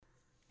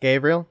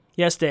Gabriel?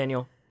 Yes,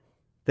 Daniel.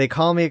 They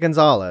call me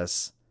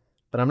Gonzalez,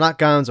 but I'm not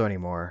Gonzo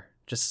anymore.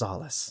 Just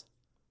Solace.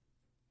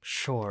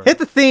 Sure. Hit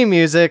the theme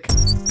music.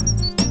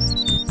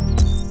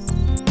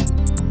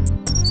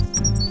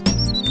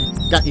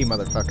 Got you,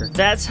 motherfucker.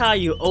 That's how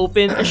you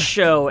open a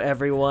show,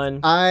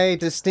 everyone. I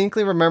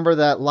distinctly remember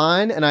that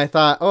line, and I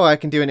thought, oh, I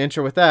can do an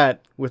intro with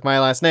that with my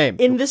last name.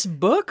 In this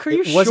book? Are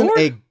you sure? It wasn't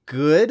a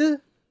good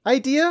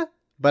idea,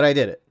 but I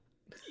did it.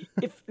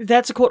 If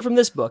that's a quote from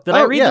this book. Did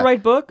I read the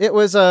right book? It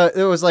was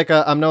like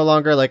a, I'm no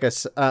longer like a,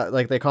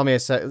 like they call me a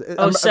sec.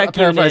 Sec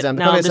unit. Now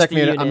I'm I'm a sec just a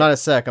unit. unit. I'm not a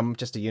sec. I'm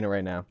just a unit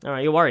right now. All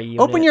right, you are a unit.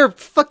 Open your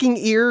fucking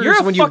ears You're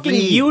a when fucking you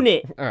read.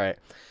 unit. All right.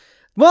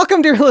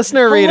 Welcome, dear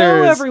listener readers.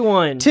 Hello,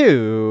 everyone.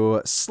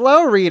 To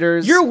Slow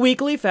Readers, Your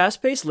weekly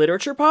fast-paced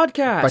literature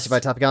podcast. brought to you by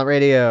Top Gallant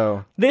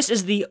Radio. This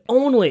is the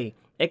only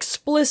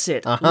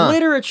explicit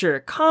literature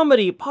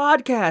comedy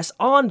podcast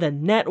on the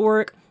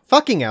network.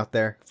 Fucking out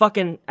there.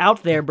 Fucking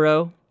out there,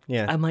 bro.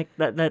 Yeah. I'm like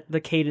that.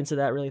 The cadence of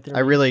that really threw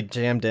I me. really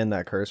jammed in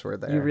that curse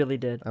word there. You really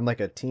did. I'm like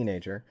a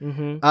teenager.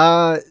 Mm-hmm.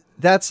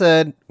 That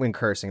said, when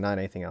cursing, not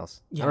anything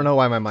else. Yeah. I don't know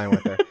why my mind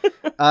went there.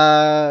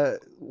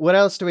 What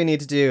else do we need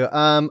to do?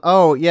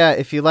 Oh yeah,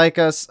 if you like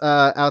us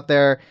out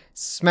there,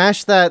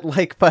 smash that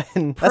like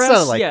button. That's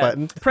not a like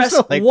button. Press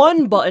There's no like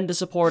one button to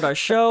support our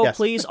show. Yes.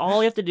 Please, all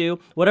you have to do,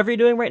 whatever you're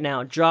doing right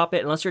now, drop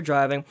it unless you're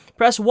driving.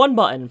 Press one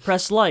button,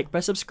 press like,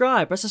 press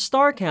subscribe, press a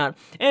star count,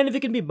 and if you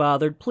can be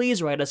bothered,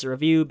 please write us a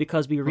review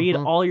because we read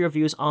all your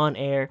reviews on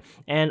air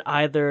and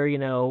either,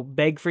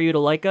 beg for you to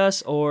like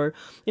us or,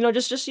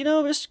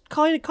 just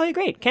call you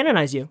great,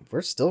 canonize you.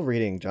 We're still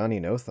reading Johnny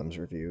Notham's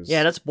reviews.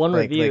 Yeah, that's one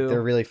review. Like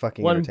they're really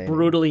fucking one entertaining.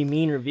 brutally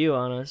mean review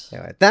on us.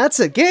 Anyway, that's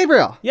it.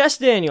 Gabriel! Yes,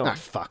 Daniel. Ah,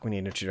 fuck, we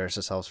need to introduce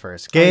ourselves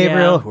first.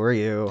 Gabriel, yeah. who are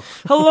you?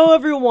 Hello,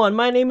 everyone.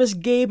 My name is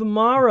Gabe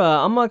Mara.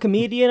 I'm a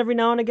comedian every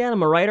now and again.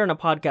 I'm a writer and a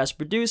podcast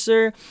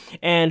producer.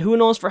 And who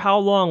knows for how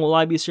long will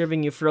I be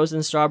serving you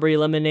frozen strawberry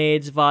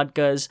lemonades,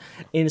 vodkas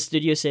in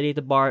Studio City at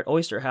the bar at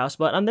Oyster House,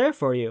 but I'm there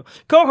for you.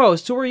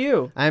 Co-host, who are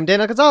you? I'm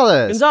Daniel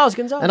Gonzalez.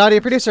 Gonzalez. An audio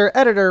producer,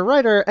 editor,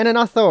 writer, and an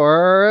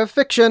author of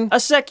fiction. A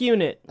sec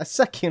unit. A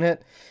sec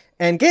unit.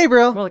 And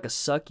Gabriel, More like a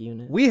suck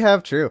unit. we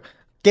have true.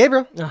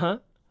 Gabriel, Uh-huh.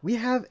 we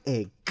have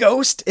a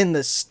ghost in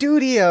the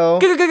studio.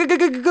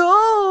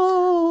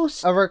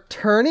 Ghost! A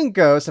returning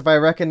ghost, if I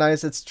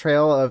recognize its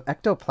trail of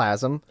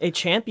ectoplasm. A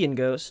champion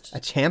ghost. A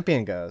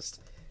champion ghost.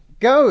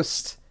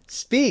 Ghost,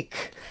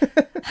 speak.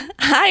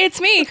 Hi,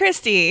 it's me,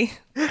 Christy.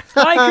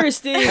 Hi,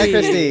 Christy. Hi,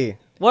 Christy.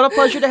 What a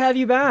pleasure to have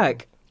you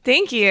back.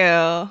 Thank you.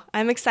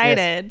 I'm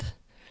excited.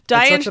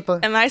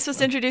 Am I supposed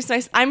to introduce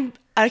myself? I'm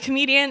a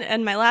comedian,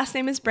 and my last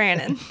name is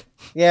Brannon.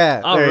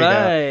 Yeah, All there you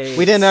right. go.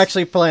 We didn't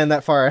actually plan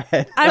that far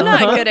ahead. I'm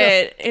not good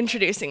at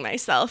introducing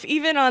myself,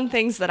 even on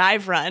things that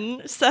I've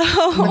run. So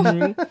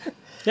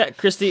Yeah,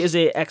 Christy is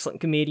an excellent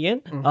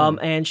comedian,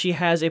 and she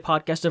has a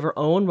podcast of her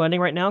own running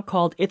right now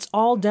called It's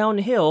All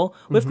Downhill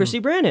with Christy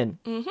Brannon.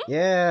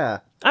 Yeah.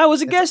 I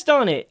was a guest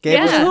on it. Gabe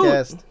was Yeah. a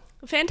guest.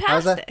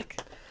 fantastic.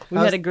 We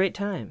had a great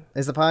time.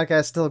 Is the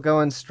podcast still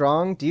going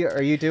strong?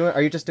 Are you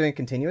just doing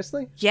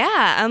continuously?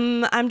 Yeah,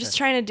 I'm just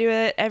trying to do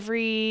it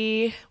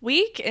every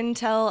week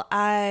until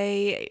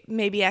I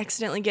maybe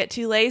accidentally get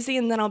too lazy,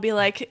 and then I'll be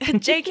like,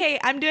 JK,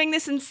 I'm doing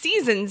this in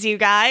seasons, you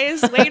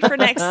guys. Wait for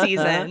next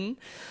season.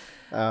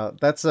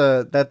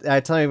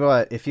 I tell you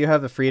what, if you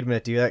have the freedom to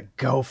do that,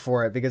 go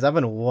for it, because I've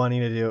been wanting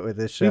to do it with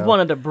this show. We've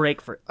wanted to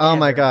break for. Oh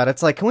my god,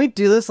 it's like, can we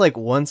do this like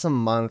once a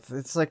month?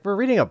 It's like we're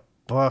reading a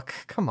book.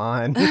 Come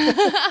on.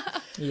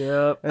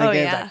 Yep. And the Oh,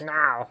 game's yeah. like,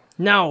 no,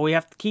 No, we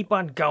have to keep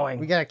on going.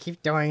 we gotta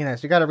keep doing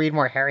this. We gotta read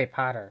more Harry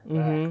Potter.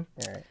 Mhm.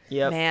 All right.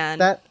 Yep. Man.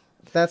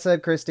 That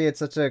said, Christy, it's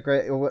such a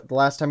great. The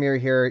last time you were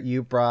here,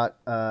 you brought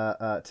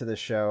to the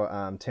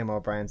show Tim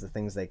O'Brien's The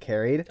Things They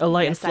Carried. A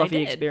light Yes, I and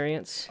fluffy did.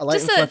 experience. A light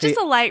just and fluffy-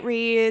 a light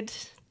read.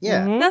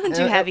 yeah. Nothing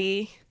too And-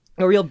 heavy.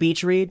 A real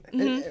beach read.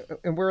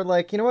 And we're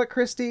like, you know what,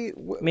 Christy?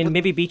 I mean,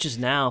 maybe beaches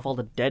now with all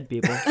the dead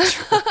people.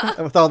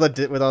 with all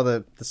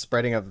the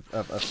spreading of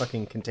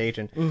fucking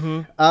contagion.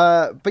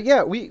 But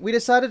yeah, we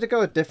decided to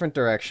go a different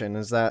direction.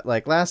 Is that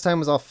like last time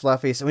was all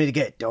fluffy, so we need to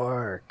get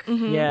dark. Yeah.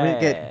 We need to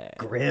get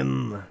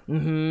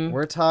grim.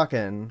 We're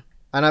talking,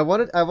 and I've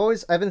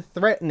been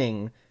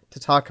threatening to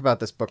talk about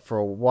this book for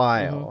a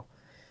while.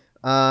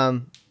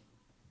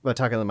 But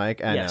talking to the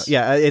mic, I Yes. know.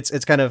 Yeah,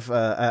 it's kind of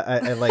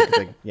I like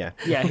the yeah.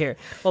 Yeah, here.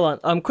 Hold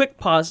on. Quick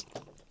pause.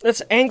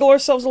 Let's angle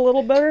ourselves a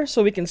little better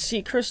so we can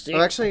see Christy.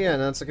 Oh, actually, yeah,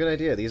 no, that's a good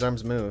idea. These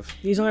arms move.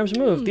 These arms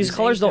move. These there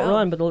colors you don't go.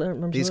 run, but the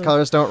arms These move.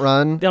 colors don't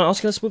run. Then I'm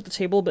also gonna move the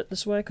table a bit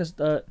this way because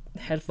the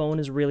headphone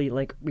is really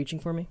like reaching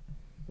for me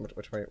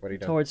Which way? What are you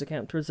doing? towards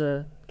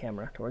the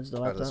camera, towards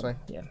the laptop. this way?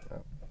 Yeah.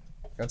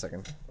 1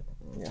 second.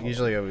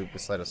 Usually we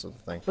slide us with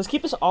the thing. Let's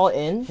keep this all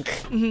in.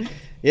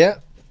 Yeah.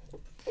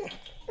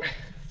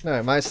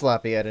 No, my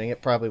sloppy editing,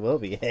 it probably will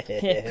be.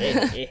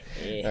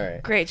 All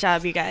right. Great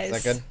job, you guys.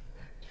 Is that good?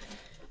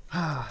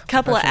 Couple of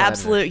Professional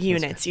absolute editor.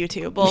 units, you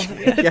two, both of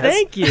you. Yes.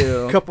 Thank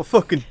you. Couple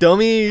fucking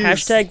dummies.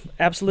 Hashtag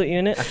absolute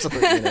unit.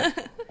 Absolute unit.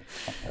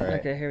 All right.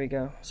 Okay, here we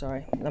go.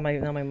 Sorry, now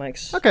my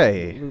mic's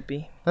Okay.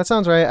 loopy. That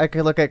sounds right. I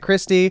could look at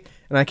Christy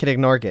and I could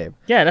ignore Gabe.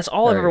 Yeah, that's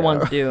all I've There ever you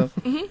wanted go. to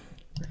do.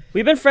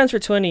 We've been friends for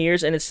 20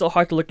 years, and it's still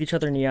hard to look each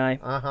other in the eye.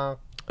 Uh-huh.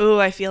 Ooh,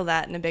 I feel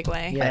that in a big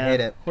way. Yeah, hate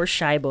it. We're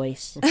shy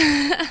boys.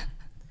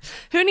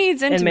 Who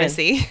needs man.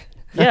 intimacy?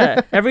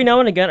 Yeah, every now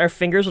and again, our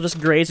fingers will just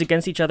graze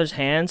against each other's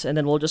hands, and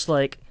then we'll just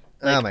Oh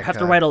my have to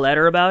God. write a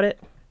letter about it.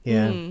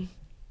 Yeah. I mean,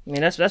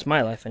 that's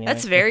my life anyway.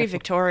 That's very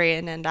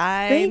Victorian, and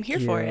I'm Thank here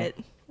for you.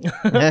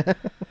 it.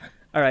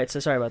 All right, so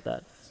sorry about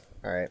that.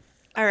 All right.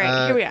 All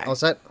right, here we are. All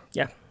set?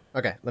 Yeah.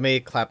 Okay, let me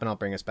clap and I'll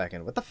bring us back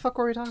in. What the fuck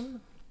were we talking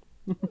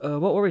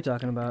about? What were we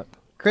talking about? I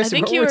Christy,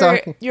 think what you were we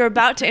talking? were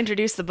about to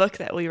introduce the book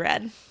that we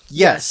read.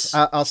 Yes. Yes.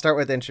 I'll start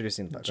with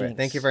introducing the book. Right. Jinx.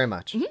 Thank you very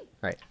much.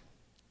 Right.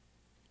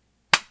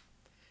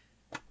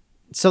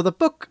 So the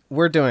book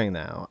we're doing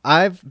now,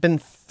 I've been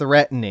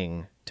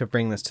threatening to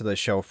bring this to the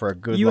show for a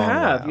good You long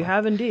have, while. you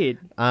have indeed.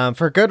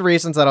 For good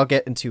reasons that I'll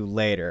get into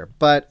later.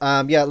 But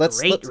yeah,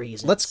 Great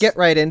reasons. let's get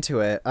right into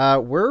it.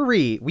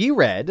 We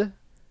read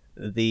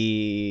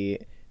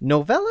the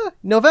novella,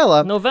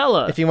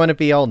 Novella. if you want to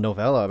be all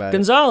novella about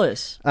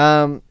Gonzalez.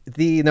 it.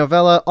 The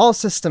novella All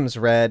Systems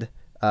Red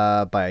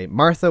by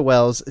Martha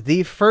Wells,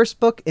 the first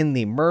book in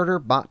the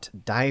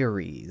Murderbot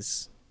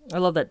Diaries. I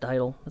love that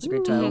title. That's a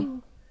great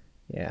title.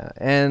 Yeah,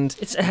 and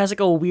It has like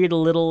a weird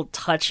little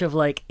touch of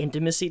like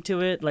intimacy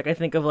to it. Like I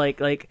think of like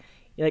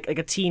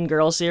a teen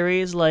girl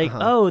series. Like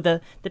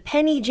the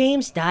Penny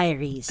James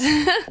Diaries.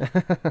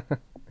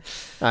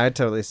 I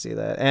totally see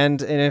that.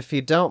 And if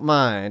you don't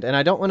mind, and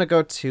I don't want to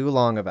go too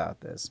long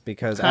about this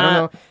because I don't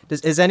know,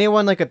 is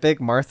anyone like a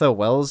big Martha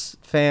Wells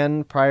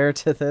fan prior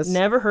to this?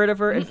 Never heard of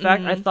her. In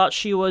fact, I thought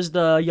she was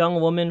the young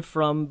woman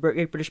from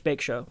Great British Bake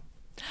Show.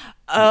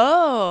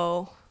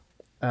 Oh.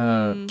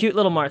 Cute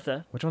little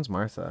Martha. Which one's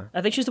Martha?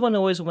 I think she's the one who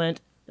always went,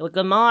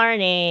 good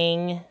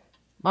morning.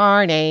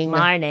 Morning.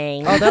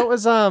 Oh, that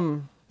was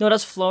No,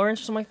 that's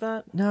Florence or something like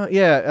that. no,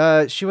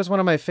 yeah, she was one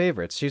of my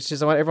favorites. She's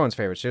the one everyone's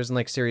favorite. She was in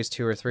like series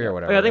 2 or 3 or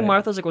whatever. Oh, yeah, I think right?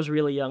 Martha's like was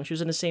really young. She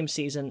was in the same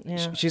season.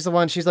 Yeah. She's the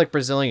one. She's like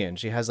Brazilian.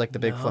 She has like the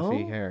big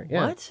fluffy Oh, hair.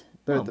 Yeah. What?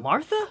 The- Oh,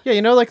 Martha? Yeah,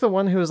 you know, like the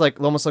one who's like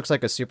almost looks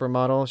like a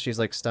supermodel. She's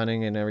like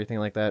stunning and everything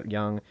like that.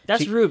 Young.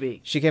 That's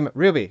Ruby. She came.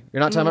 Ruby. You're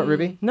not talking about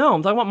Ruby. No,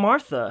 I'm talking about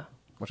Martha.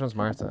 Which one's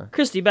Martha?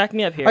 Christy, back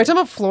me up here. Are you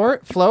talking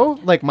about Flo?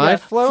 Like my Yeah,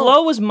 Flo?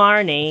 Flo was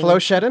Marnie. Flo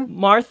Shedden?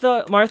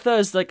 Martha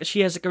is like she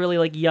has like a really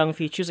like young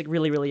feet. She was like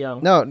really really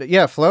young. No,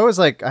 yeah, Flo is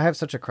like I have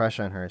such a crush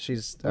on her.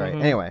 She's all right.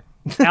 Anyway,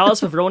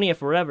 Alice Favronia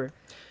forever.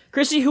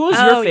 Christy, who was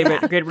Oh, your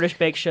favorite Great British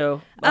Bake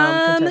Show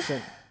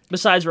contestant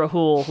besides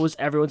Rahul, who was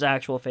everyone's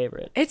actual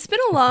favorite? It's been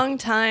a long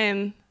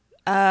time.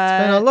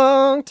 been a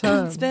long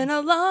time. It's been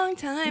a long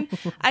time.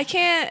 I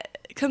can't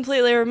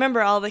completely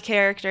remember all the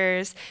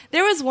characters.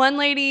 There was one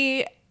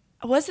lady.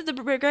 Was it the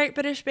Great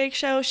British Bake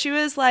Show? She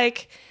was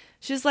like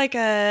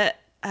a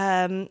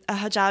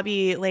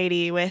hijabi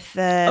lady with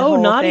the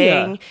whole Nadia.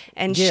 thing,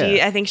 and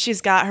Yeah. I think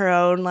she's got her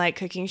own like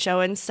cooking show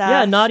and stuff.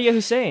 Yeah, Nadia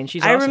Hussein.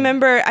 She's I awesome.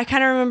 I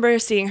kind of remember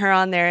seeing her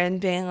on there and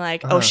being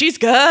like, "Oh, she's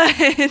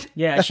good."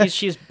 Yeah,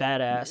 she's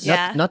badass.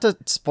 Yeah. Not to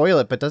spoil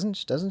it, but doesn't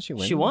she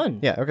win? She won.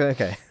 Yeah.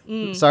 Okay.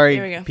 Sorry,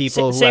 here we go.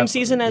 people. who Same have-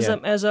 season as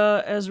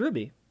yeah. as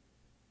Ruby.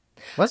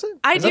 Was it?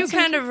 I Is that do the same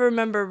kind of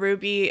remember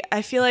Ruby.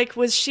 I feel like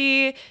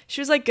she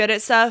was like good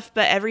at stuff,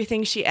 but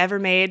everything she ever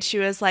made, she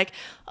was like,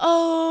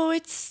 "Oh,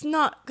 it's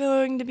not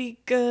going to be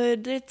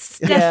good. It's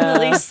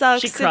definitely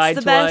sucks. She It's cried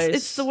the best. twice.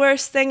 It's the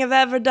worst thing I've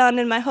ever done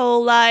in my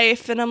whole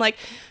life." And I'm like,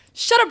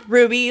 "Shut up,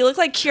 Ruby. You look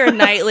like Keira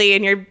Knightley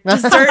and your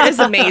dessert is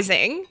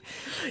amazing."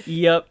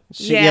 Yep.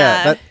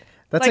 Yeah.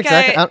 That's Like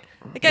exactly.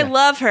 I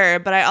love her,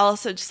 but I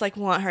also just like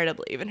want her to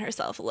believe in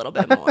herself a little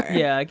bit more.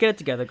 Yeah, get it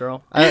together,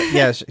 girl.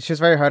 Yeah, she was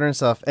very hard on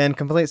herself. And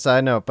complete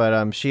side note,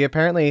 but she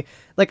apparently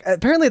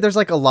there's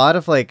like a lot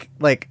of like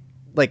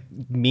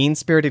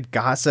mean-spirited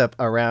gossip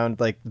around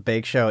like the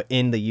Bake Show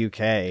in the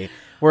UK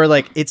where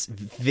like it's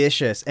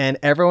vicious and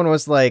everyone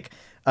was like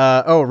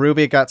oh,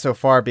 Ruby got so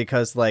far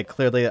because like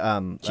clearly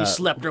She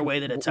slept her way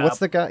to the top. what's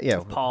the guy? Yeah,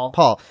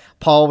 Paul.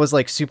 Paul was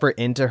like super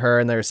into her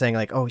and they were saying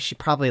like, oh, she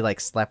probably like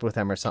slept with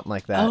him or something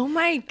like that. Oh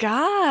my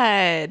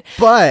god.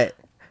 But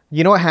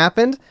you know what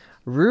happened?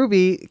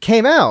 Ruby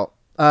came out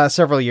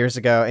several years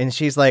ago, and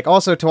she's like,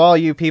 also to all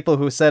you people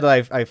who said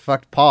I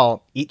fucked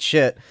Paul, eat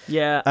shit.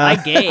 Yeah, I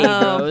gay,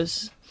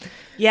 bros.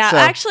 Yeah, So-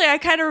 actually, I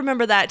kind of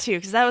remember that too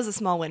because that was a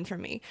small win for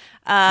me.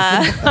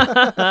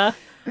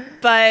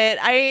 But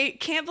I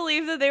can't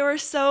believe that they were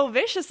so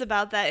vicious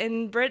about that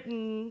in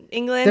Britain,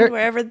 England, They're-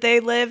 wherever they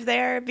live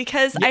there.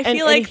 Because I and-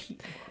 feel and like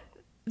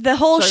the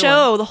whole Sorry,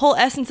 show, the whole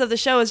essence of the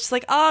show is just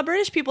like, oh,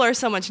 British people are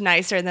so much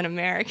nicer than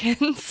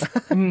Americans.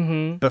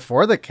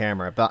 Before the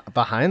camera,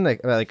 behind the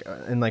like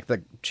in like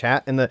the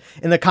chat in the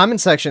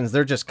comment sections,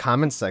 they're just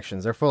comment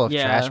sections. They're full of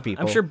Yeah, trash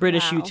people. I'm sure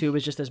British Wow. YouTube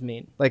is just as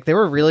mean. Like they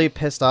were really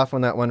pissed off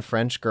when that one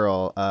French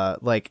girl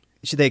like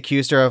they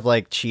accused her of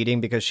like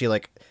cheating because she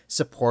like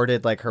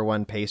supported like her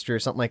one pastry or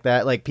something like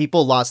that. Like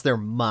people lost their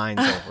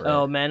minds over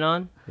Oh, it.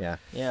 Manon. Yeah.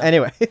 Yeah.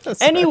 Anyway.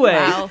 Anyway,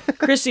 Wow.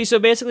 Christy. So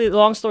basically,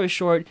 long story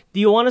short, do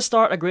you want to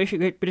start a Great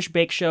British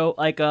Bake Show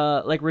like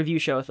review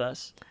show with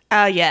us?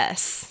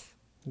 Yes.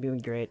 It'd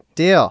be great.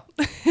 Deal.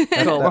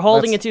 Cool. We're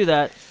holding it to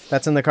that.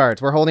 That's in the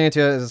cards. We're holding it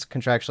to it as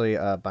contractually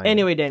binding.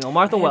 Anyway, Daniel,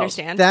 Martha I Wells.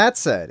 understand. That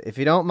said, if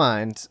you don't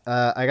mind,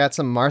 I got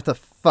some Martha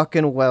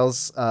fucking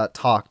Wells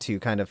talk to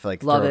kind of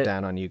like Love throw it.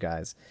 down on you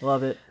guys.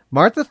 Love it.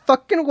 Martha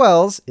fucking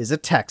Wells is a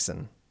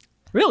Texan.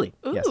 Really?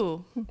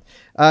 Ooh.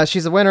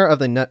 She's the winner of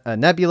the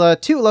Nebula,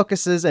 2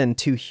 Locuses, and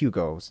 2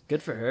 Hugos.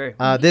 Good for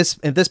her. This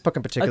book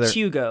in A particular,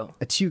 Hugo.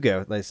 a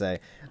Hugo, they say.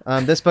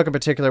 This book in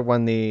particular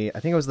won I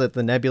think it was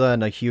the Nebula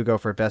and a Hugo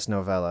for best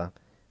novella.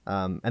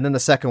 And then the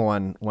second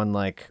one won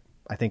like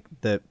I think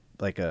the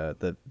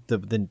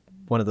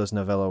one of those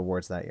novella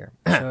awards that year.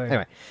 Sure.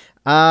 Anyway,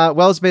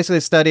 Wells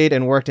basically studied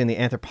and worked in the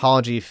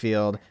anthropology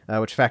field,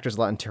 which factors a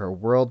lot into her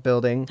world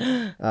building.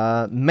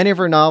 Many of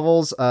her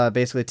novels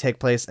basically take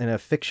place in a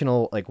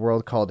fictional like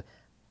world called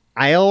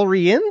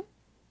Ilerian.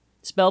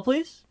 Spell,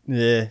 please.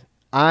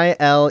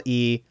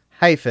 ILE-RIEN.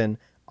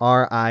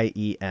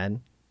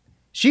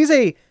 She's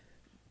a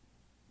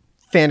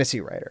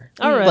fantasy writer.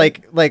 All right.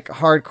 Like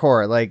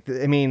hardcore. Like,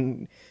 I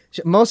mean,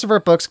 most of her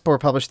books were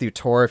published through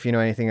Tor, if you know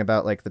anything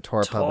about like the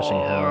Tor publishing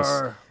house.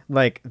 Tor.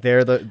 Like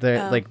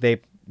like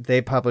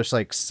they publish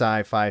like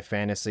sci-fi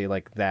fantasy,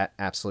 like that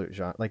absolute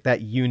genre, like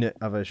that unit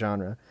of a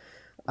genre.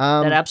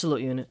 That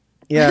absolute unit.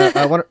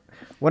 Yeah,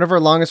 one of her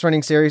longest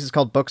running series is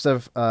called Books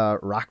of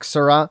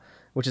Raksara,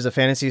 which is a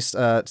fantasy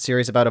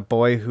series about a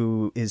boy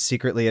who is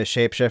secretly a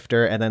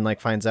shapeshifter and then like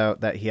finds out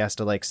that he has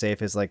to like save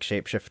his like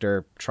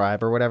shapeshifter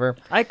tribe or whatever.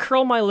 I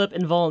curl my lip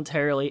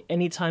involuntarily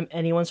anytime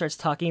anyone starts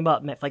talking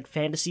about like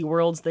fantasy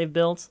worlds they've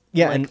built.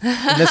 Yeah, Like,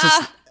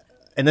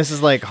 and this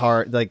is like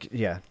hard, like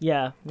yeah.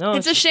 yeah. No,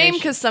 It's a shame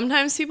because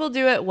sometimes people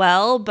do it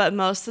well, but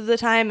most of the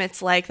time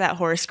it's like that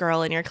horse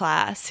girl in your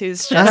class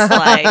who's just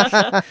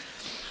like,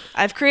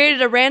 I've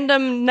created a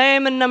random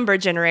name and number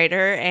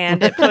generator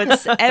and it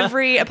puts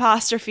every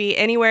apostrophe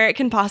anywhere it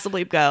can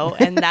possibly go,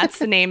 and that's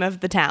the name of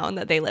the town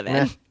that they live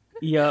in.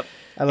 Yep.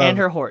 love And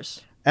it. her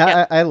horse.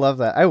 I love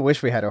that. I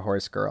wish we had a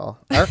horse girl.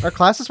 Our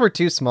classes were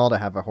too small to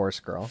have a horse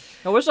girl.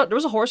 There was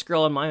a horse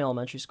girl in my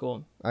elementary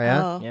school. Oh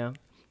yeah. Oh. Yeah.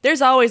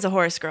 There's always a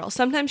horse girl.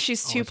 Sometimes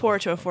she's too poor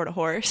to afford a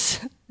horse.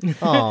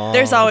 Aw.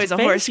 There's always a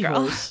horse Fantasy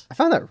girl. horse. I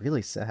found that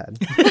really sad.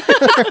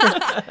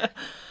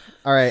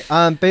 All right.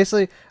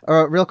 Basically,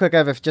 real quick,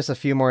 I have just a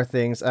few more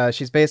things.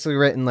 She's basically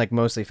written like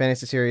mostly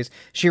fantasy series.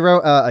 She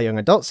wrote a young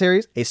adult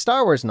series, a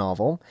Star Wars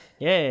novel,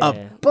 Yeah. a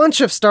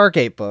bunch of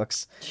Stargate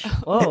books,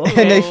 Oh,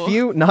 and okay. a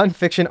few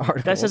nonfiction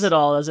articles. That says it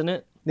all, doesn't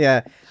it?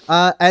 Yeah.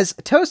 As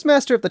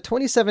Toastmaster of the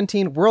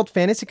 2017 World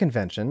Fantasy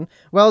Convention,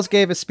 Wells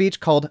gave a speech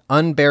called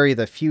 "Unbury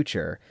the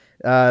Future"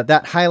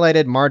 that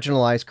highlighted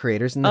marginalized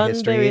creators in the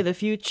history. Unbury the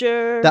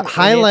future. That and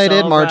highlighted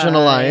it's all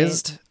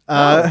marginalized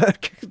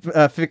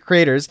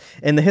creators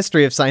in the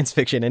history of science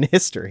fiction and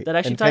history. That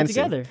actually and tied fantasy.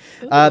 together.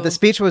 The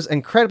speech was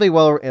incredibly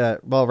well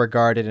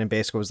regarded and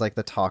basically was like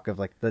the talk of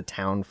like the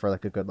town for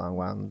like a good long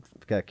while in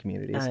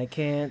communities. I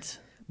can't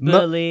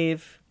Mo-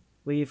 believe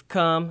we've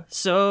come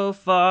so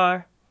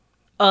far.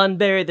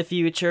 Unbury the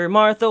future,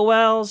 Martha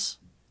Wells.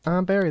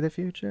 Bury the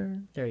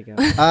future. There you go.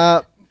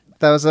 That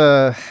was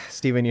a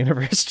Steven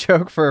Universe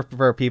joke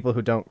for people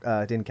who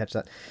didn't catch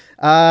that.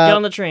 Get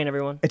on the train,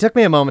 everyone. It took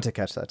me a moment to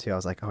catch that too. I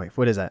was like, oh wait,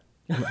 what is that?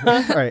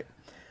 All right.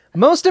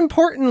 Most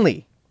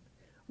importantly,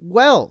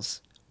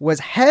 Wells was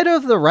head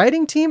of the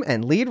writing team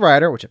and lead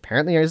writer, which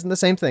apparently isn't the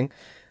same thing,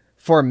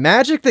 for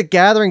Magic the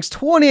Gathering's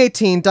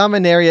 2018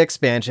 Dominaria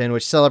expansion,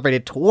 which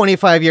celebrated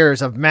 25 years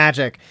of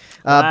Magic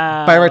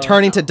by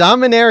returning to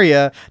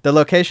Dominaria, the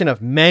location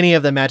of many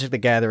of the Magic the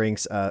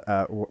Gathering's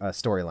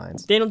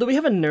storylines. Daniel, do we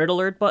have a nerd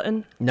alert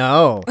button?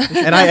 No,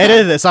 and I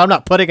edited this, so I'm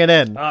not putting it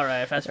in. All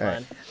right, that's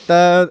fine.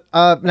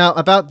 Now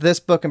about this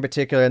book in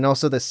particular, and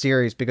also the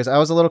series, because I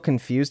was a little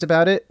confused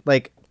about it.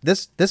 Like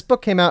this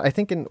book came out, I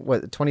think in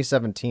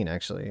 2017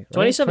 actually.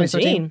 Right?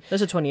 2017?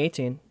 That's a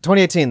 2018.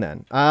 2018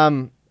 then.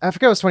 I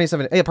forget it was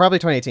 2017. Yeah, probably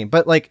 2018.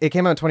 But like it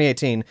came out in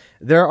 2018.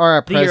 There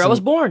are The year I was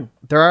born.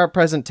 There are at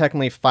present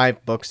technically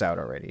 5 books out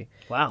already.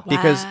 Wow.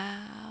 Because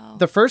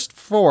the first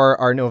 4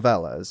 are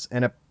novellas,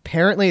 and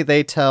apparently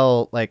they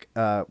tell like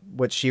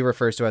what she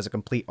refers to as a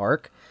complete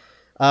arc.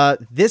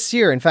 This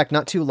year, in fact,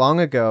 not too long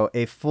ago,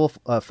 a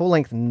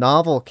full-length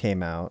novel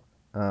came out.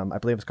 I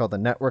believe it's called The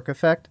Network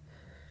Effect.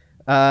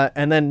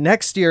 And then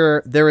next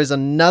year there is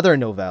another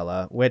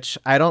novella, which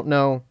I don't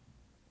know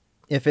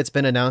if it's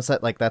been announced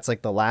that like that's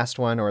like the last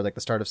one or like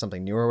the start of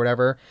something new or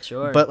whatever.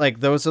 Sure. But like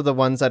those are the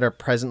ones that are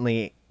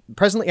presently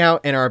out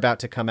and are about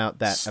to come out.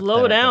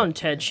 Slow down,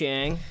 Ted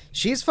Chiang.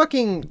 She's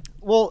fucking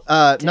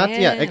not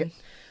Damn.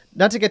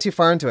 not to get too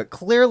far into it.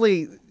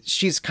 Clearly,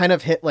 she's kind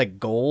of hit like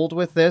gold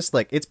with this.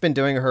 Like it's been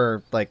doing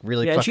her like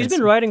really. Yeah, fucking she's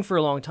been writing for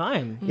a long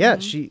time. Yeah,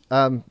 she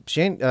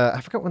ain't.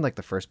 I forgot when like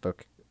the first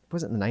book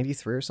was it in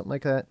 '93 or something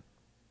like that.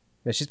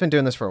 Yeah, she's been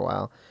doing this for a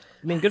while.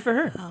 I mean, good for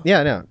her.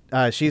 Yeah,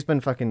 no, she's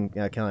been fucking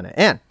killing it.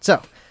 And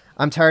so,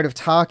 I'm tired of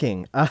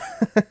talking.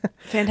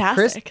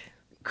 Fantastic.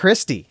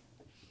 Christy,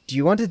 do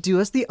you want to do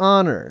us the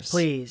honors?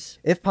 Please.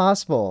 If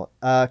possible,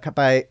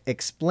 by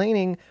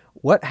explaining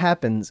what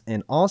happens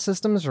in All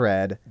Systems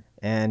Red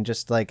and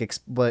just like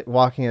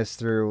walking us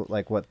through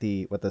like what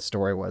the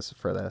story was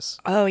for this.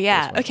 Oh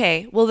yeah.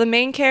 Okay. Well, the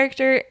main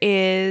character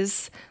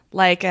is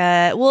like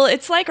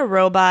it's like a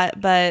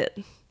robot, but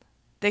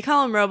they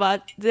call them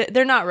robots.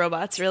 They're not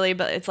robots really,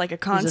 but it's like a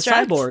construct. He's a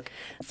cyborg.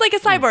 It's like a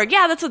cyborg.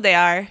 Yeah, that's what they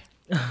are.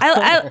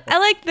 I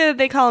like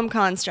they call them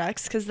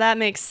constructs because that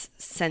makes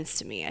sense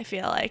to me. I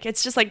feel like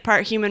it's just like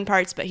part human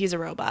parts, but he's a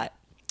robot.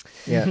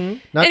 Yeah.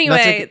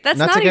 Anyway, that's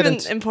not even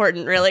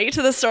important really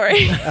to the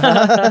story.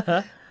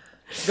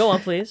 Go on,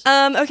 please.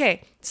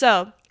 Okay,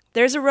 so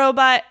there's a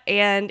robot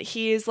and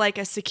he's like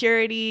a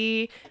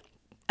security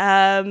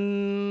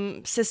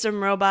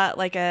system robot,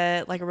 like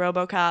a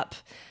RoboCop.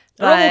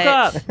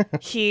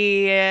 RoboCop.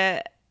 He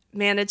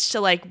managed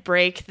to like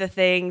break the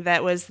thing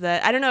that was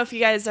I don't know if you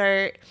guys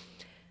are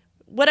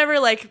whatever,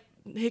 like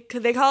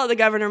they call it the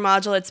governor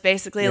module. It's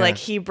basically like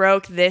he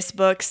broke this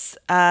book's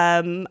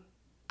iRobot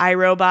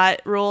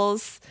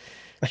rules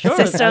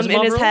system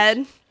in his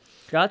head.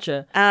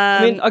 Gotcha.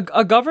 I mean,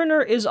 a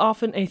governor is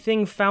often a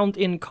thing found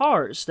in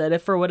cars that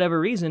if for whatever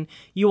reason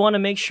you want to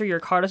make sure your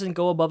car doesn't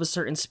go above a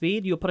certain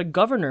speed, you'll put a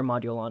governor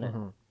module on it.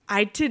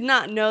 I did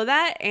not know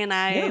that, and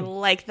I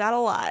like that a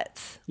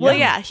lot. Well,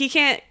 yeah, he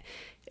can't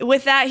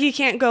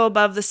go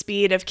above the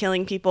speed of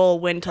killing people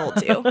when told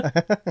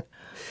to.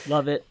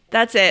 Love it.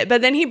 That's it.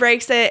 But then he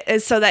breaks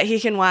it so that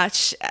he can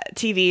watch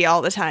TV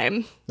all the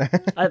time.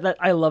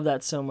 I love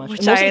that so much.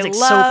 Which Mostly I it's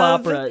like love. soap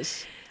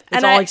operas. It's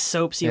And all I- like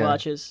soaps he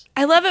watches.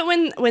 I love it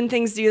when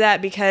things do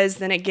that because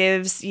then it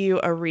gives you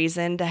a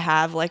reason to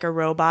have like a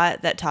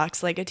robot that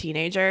talks like a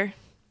teenager.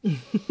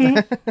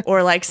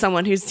 Or like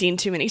someone who's seen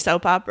too many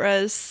soap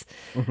operas.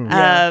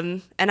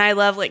 And I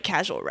love like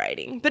casual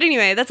writing. But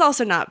anyway, that's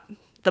also not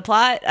the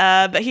plot.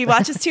 But he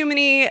watches too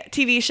many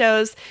TV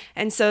shows.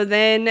 And so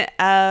then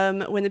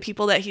when the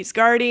people that he's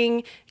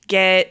guarding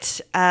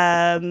get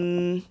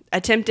someone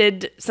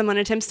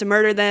attempts to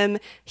murder them,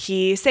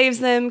 he saves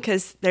them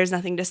because there's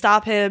nothing to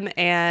stop him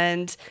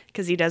and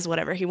because he does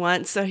whatever he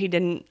wants. So he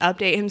didn't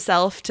update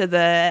himself to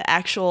the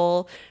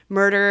actual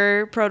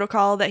murder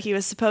protocol that he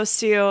was supposed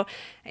to.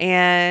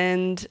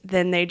 And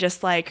then they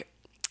just like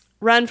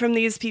run from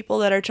these people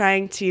that are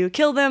trying to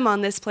kill them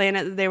on this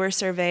planet that they were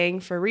surveying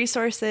for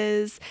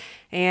resources.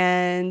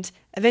 And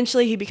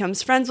eventually he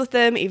becomes friends with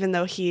them, even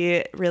though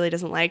he really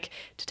doesn't like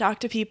to talk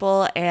to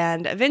people.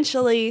 And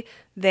eventually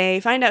they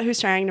find out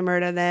who's trying to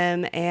murder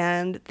them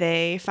and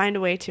they find a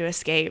way to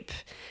escape.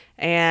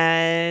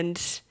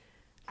 And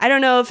I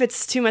don't know if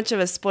it's too much of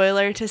a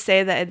spoiler to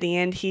say that at the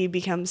end he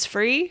becomes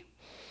free.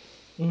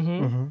 But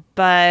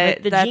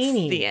Like the that's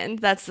genie. the end.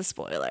 That's the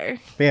spoiler.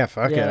 But yeah,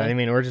 fuck it. Yeah. I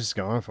mean, we're just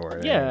going for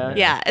it. Yeah.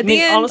 Yeah, at I the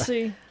mean, end,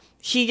 honestly,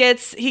 he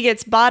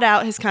gets bought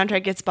out. His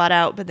contract gets bought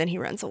out, but then he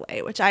runs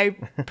away, which I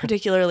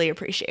particularly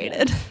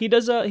appreciated. he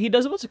does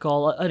what's it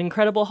called? An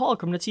Incredible Hulk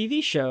from the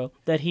TV show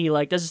that he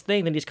like does his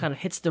thing, then he just kind of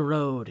hits the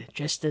road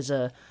just as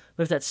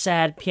with that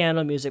sad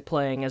piano music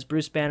playing as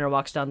Bruce Banner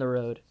walks down the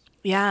road.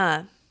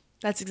 Yeah,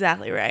 that's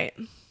exactly right.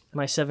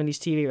 My 70s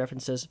TV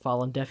references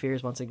fall on deaf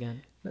ears once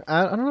again.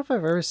 I don't know if I've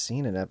ever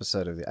seen an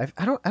episode of the.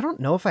 I don't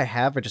know if I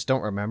have, or just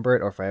don't remember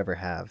it, or if I ever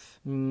have.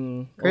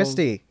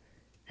 Christy,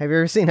 have you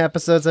ever seen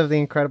episodes of The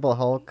Incredible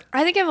Hulk?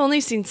 I think I've only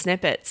seen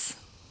snippets.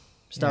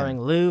 Starring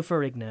Lou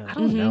Ferrigno. I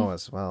don't know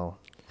as well.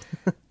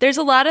 There's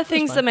a lot of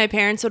things that my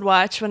parents would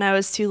watch when I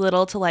was too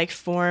little to like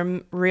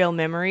form real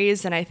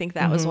memories, and I think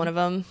that was one of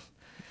them.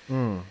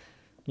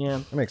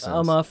 Yeah, That makes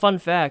sense. Fun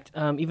fact: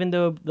 even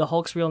though the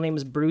Hulk's real name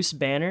is Bruce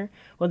Banner,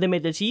 when they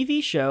made the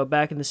TV show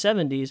back in the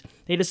 70s,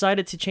 they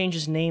decided to change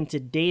his name to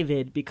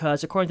David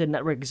because, according to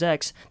network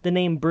execs, the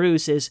name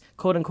Bruce is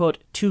 "quote unquote"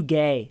 too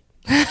gay.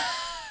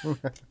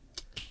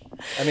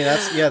 I mean,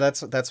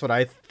 that's what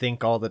I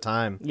think all the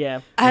time.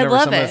 Yeah, I Whenever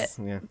love it.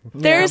 someone's-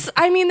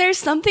 Yeah. There's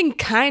something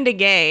kind of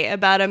gay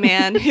about a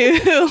man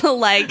who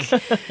like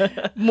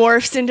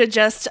morphs into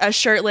just a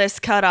shirtless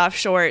cut off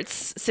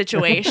shorts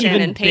situation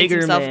Even and paints bigger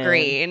himself man.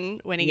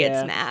 green when he Yeah.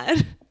 gets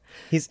mad.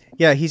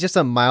 He's just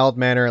a mild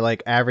manner,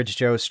 like average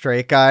Joe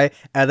straight guy,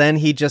 and then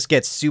he just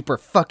gets super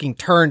fucking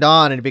turned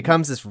on and he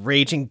becomes this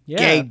raging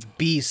gay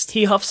beast.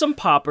 he huffs some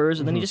poppers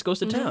and then he just goes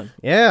to town.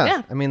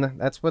 Yeah. I mean,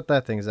 that's what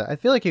that thing is. I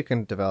feel like you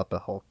can develop a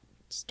whole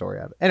story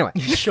out of it. Anyway,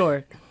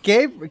 Sure.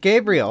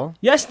 Gabriel,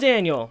 Yes,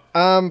 Daniel.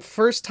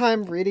 first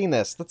time reading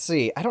this. Let's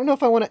see. I don't know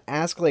if I want to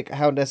ask like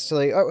how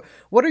necessarily.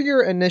 What are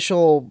your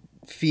initial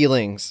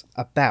feelings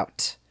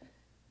about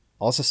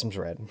All Systems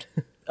Red?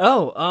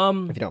 Oh,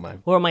 If you don't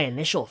mind. what were my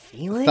initial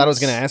feelings? Thought I was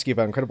going to ask you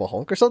about Incredible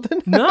Hulk or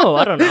something. No,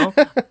 I don't know.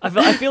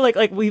 I feel like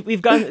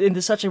we've gotten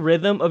into such a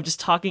rhythm of just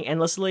talking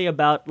endlessly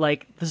about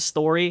like the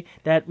story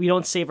that we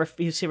don't save our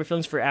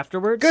feelings for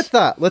afterwards. Good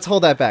thought. Let's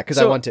hold that back because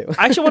I want to.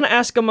 I actually want to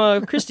ask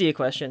Christy a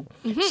question.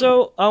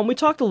 So we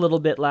talked a little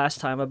bit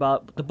last time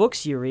about the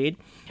books you read,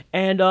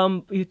 And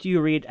do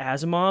you read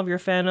Asimov? You're a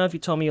fan of? You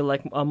told me you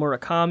like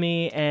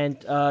Murakami and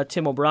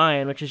Tim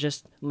O'Brien, which is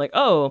just I'm like,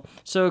 oh,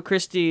 so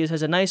Christie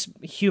has a nice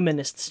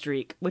humanist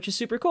streak, which is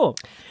super cool.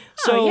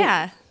 So oh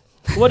yeah.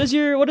 what is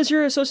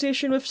your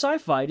association with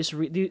sci-fi? Just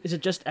is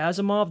it just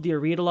Asimov? Do you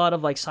read a lot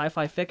of like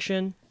sci-fi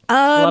fiction?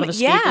 A lot of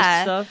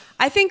escapist stuff?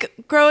 I think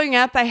growing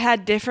up I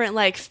had different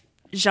like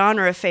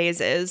genre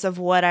phases of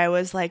what I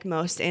was like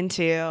most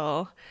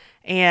into.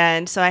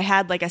 And so I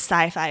had like a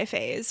sci-fi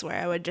phase where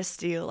I would just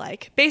do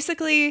like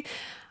basically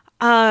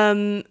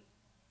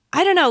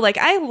I don't know, like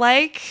I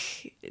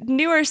like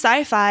newer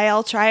sci-fi.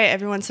 I'll try it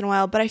every once in a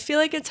while, but I feel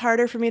like it's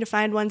harder for me to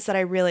find ones that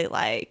I really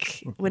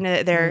like when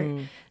they're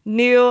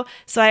new.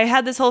 So I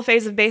had this whole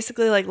phase of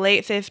basically like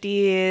late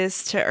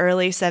 50s to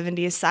early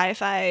 70s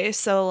sci-fi.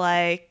 So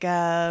like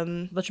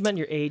I thought you meant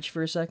your age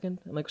for a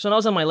second. I'm like, so when I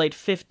was in my late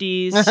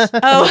 50s.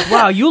 oh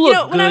Wow, you look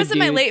when good, I was in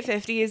my dude. late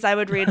 50s, I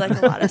would read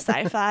like a lot of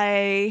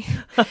sci-fi.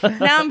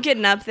 Now I'm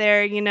getting up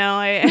there, you know.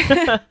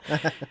 I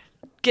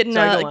getting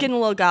Sorry, go on. getting a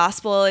little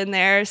gospel in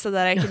there so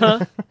that I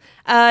can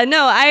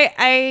no,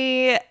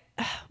 I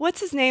what's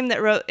his name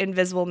that wrote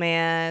Invisible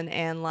Man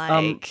and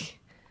like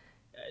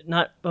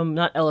Not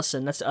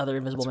Ellison. That's the other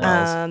Invisible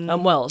Man.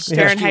 Wells.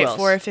 Fahrenheit Wells.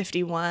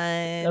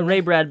 451. Ray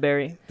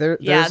Bradbury.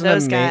 Yeah,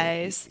 those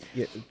guys.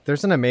 Yeah,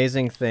 there's an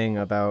amazing thing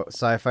about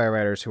sci-fi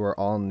writers who are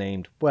all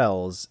named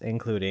Wells,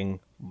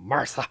 including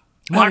Martha.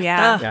 Oh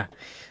yeah. Yeah.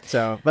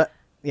 So, but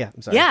yeah,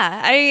 I'm sorry.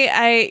 Yeah,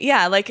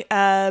 I like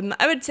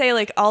I would say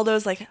like all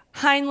those like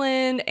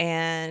Heinlein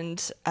and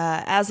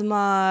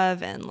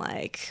Asimov and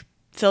like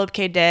Philip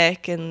K.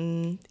 Dick,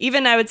 and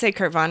even I would say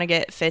Kurt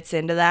Vonnegut fits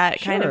into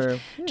that kind Sure,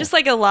 of just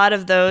like a lot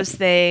of those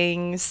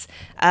things.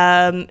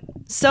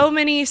 So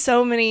many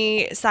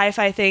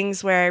sci-fi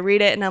things where I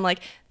read it and I'm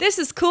like, this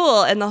is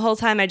cool, and the whole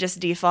time I just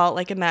default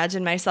like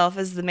imagine myself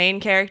as the main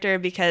character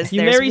because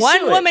You there's Mary one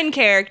Sue it. woman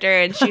character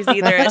and she's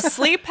either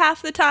asleep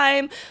half the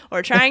time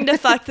or trying to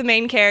fuck the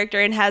main character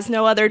and has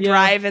no other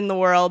drive in the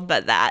world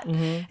but that.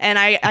 And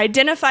I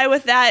identify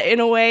with that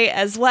in a way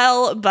as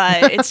well,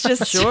 but it's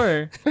just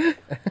Sure.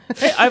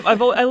 Hey, I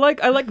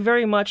like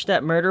very much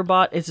that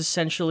Murderbot is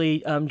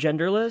essentially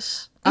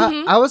genderless.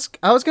 I was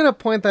gonna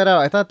point that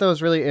out. I thought that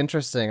was really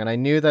interesting, and I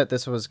knew that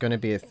this was going to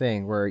be a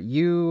thing where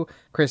you,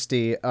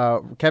 Christy,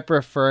 kept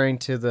referring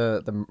to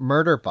the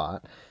murder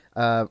bot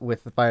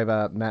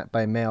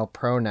by male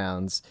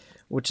pronouns,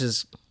 which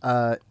is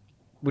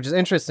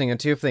interesting in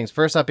two things.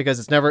 First off, because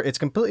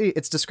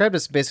it's described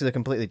as basically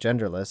completely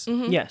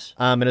genderless. Yes.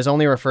 And is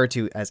only referred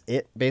to as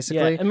it,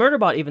 basically. Yeah, and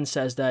Murderbot even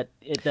says that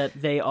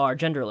they are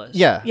genderless.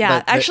 Yeah.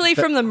 yeah, actually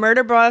from the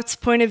Murderbot's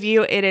point of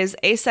view, it is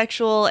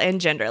asexual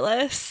and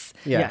genderless.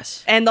 Yeah.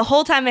 Yes. And the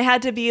whole time I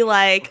had to be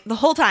like, the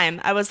whole time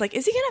I was like,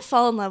 is he gonna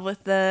fall in love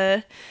with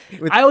the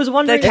I was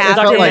wondering The if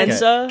captain. Dr. It felt like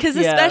Mensa. Because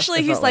Yeah. especially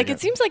it he's felt like, like it it.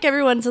 seems like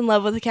everyone's in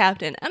love with the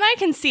captain. And I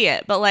can see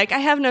it, but like I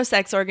have no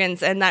sex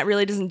organs and that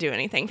really doesn't do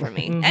anything for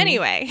me.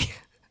 Anyway.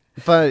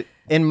 But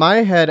in my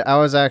head, I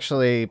was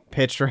actually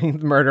picturing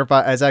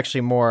Murderbot as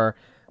actually more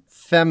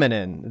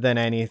feminine than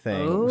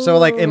anything. So,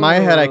 like in my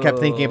head, I kept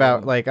thinking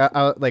about like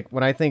like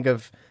when I think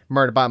of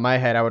Murderbot in my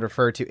head, I would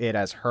refer to it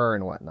as her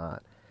and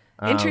whatnot.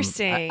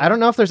 Interesting. I don't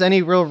know if there's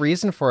any real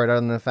reason for it other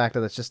than the fact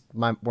that it's just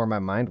where my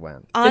mind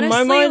went.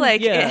 Honestly, mind,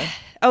 like, yeah.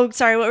 oh,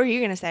 sorry, what were you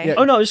gonna say? Yeah.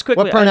 Oh no, just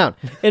quickly. What pronoun?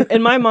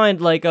 In my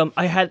mind, like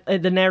I had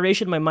the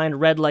narration in my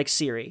mind read like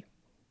Siri,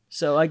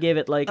 so I gave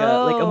it like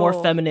a more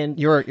Oh. feminine,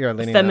 You're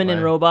leaning feminine that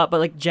way. robot, but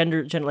like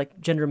gender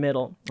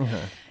middle.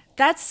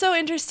 That's so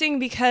interesting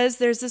because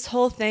there's this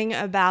whole thing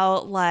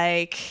about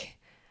like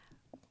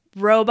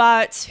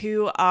robots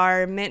who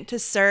are meant to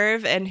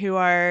serve and who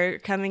are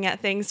coming at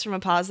things from a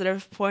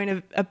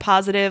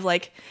positive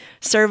like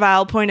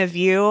servile point of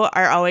view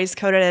are always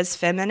coded as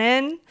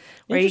feminine,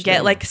 where you get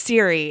Interesting. like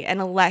Siri and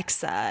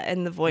Alexa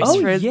and the voice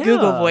Oh, for yeah.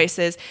 Google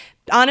Voices.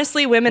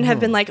 Honestly, women have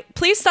been like,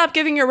 please stop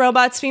giving your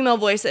robots female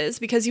voices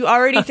because you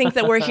already think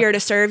that we're here to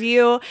serve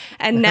you.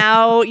 And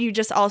now you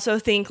just also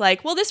think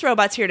like, well, this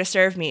robot's here to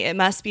serve me. It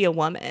must be a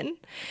woman.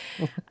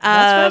 That's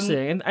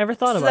fascinating. I never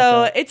thought about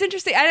So that. it's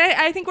interesting.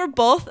 I think we're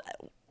both,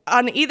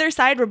 on either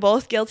side, we're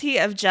both guilty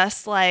of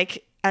just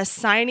like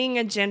assigning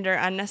a gender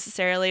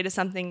unnecessarily to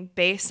something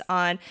based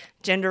on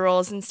gender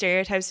roles and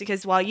stereotypes.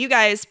 Because while you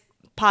guys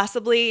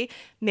possibly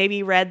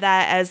maybe read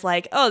that as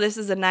like, oh, this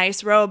is a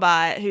nice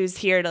robot who's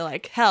here to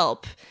like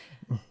help,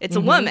 it's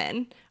a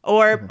woman.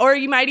 Or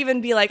you might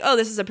even be like, oh,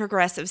 this is a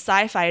progressive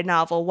sci-fi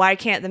novel. Why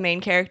can't the main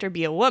character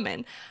be a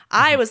woman?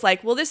 I was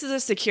like, well, this is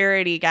a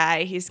security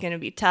guy. He's going to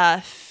be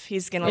tough.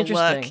 He's going to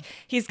look. Interesting.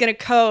 He's going to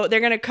code. They're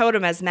going to code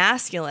him as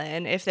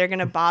masculine if they're going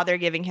to bother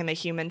giving him a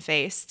human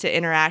face to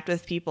interact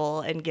with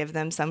people and give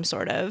them some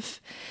sort of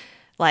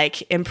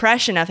like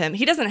impression of him.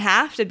 He doesn't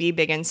have to be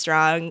big and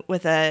strong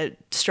with a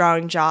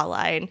strong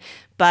jawline,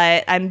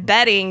 but I'm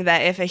betting that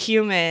if a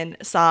human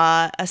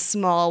saw a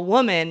small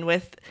woman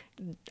with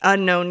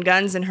unknown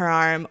guns in her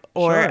arm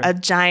or Sure. a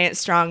giant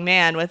strong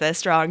man with a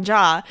strong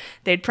jaw,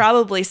 they'd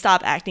probably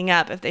stop acting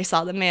up if they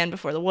saw the man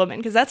before the woman,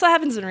 because that's what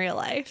happens in real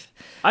life.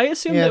 I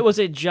assumed Yeah. it was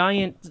a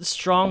giant,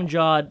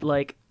 strong-jawed,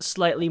 like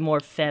slightly more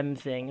femme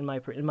thing in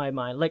my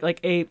mind. Like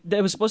it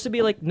was supposed to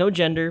be like no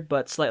gender,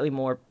 but slightly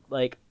more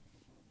like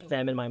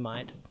femme in my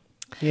mind.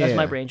 That's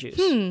my brain juice.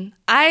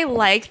 I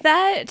like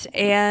that,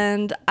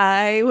 and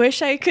I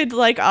wish I could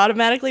like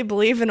automatically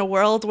believe in a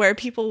world where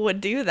people would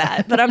do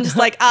that. But I'm just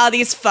like,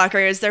 these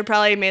fuckers. They're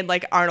probably made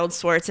like Arnold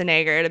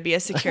Schwarzenegger to be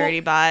a security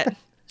bot.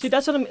 See,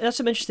 that's what I'm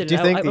interested Do in.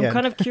 you think- I'm yeah.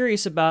 kind of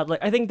curious about,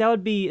 like, I think that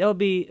would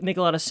be make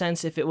a lot of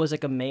sense if it was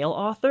like a male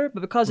author,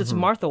 but because it's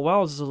Martha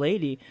Wells as a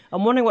lady,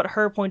 I'm wondering what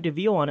her point of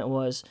view on it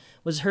was.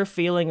 Was her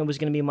feeling it was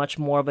going to be much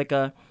more of like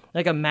a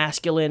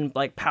masculine,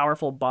 like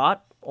powerful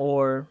bot,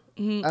 or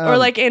Or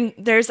like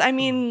there's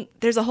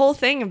a whole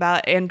thing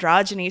about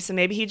androgyny, so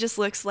maybe he just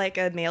looks like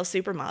a male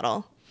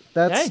supermodel.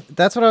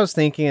 That's what I was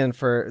thinking, and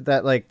for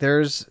that, like,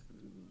 there's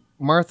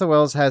Martha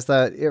Wells has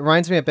that. It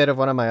reminds me a bit of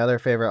one of my other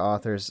favorite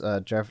authors,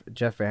 Jeff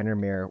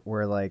Vandermeer,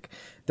 where like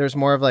there's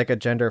more of like a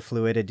gender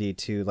fluidity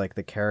to like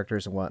the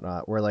characters and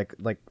whatnot. Where like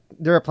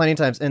there are plenty of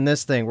times in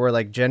this thing where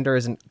like gender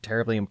isn't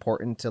terribly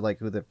important to like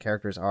who the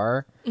characters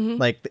are.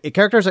 Like the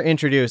characters are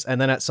introduced, and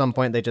then at some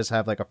point they just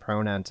have like a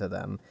pronoun to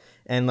them,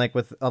 and like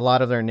with a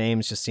lot of their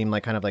names just seem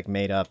like kind of like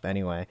made up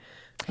anyway.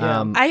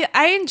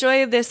 I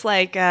enjoy this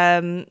like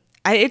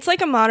it's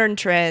like a modern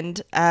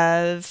trend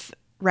of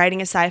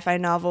writing a sci-fi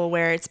novel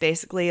where it's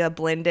basically a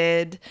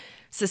blended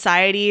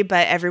society,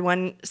 but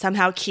everyone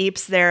somehow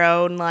keeps their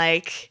own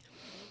like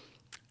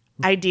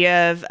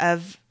idea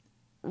of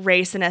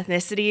race and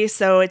ethnicity.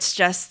 So it's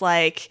just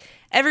like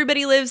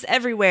everybody lives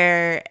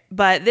everywhere,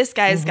 but this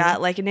guy's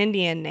got like an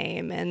Indian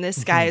name and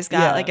this guy's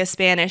got like a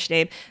Spanish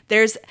name.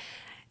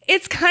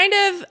 It's kind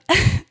of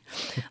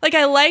like,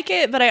 I like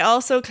it, but I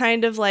also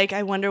kind of like,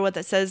 I wonder what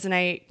that says, and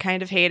I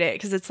kind of hate it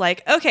because it's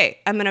like, okay,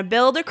 I'm going to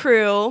build a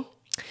crew.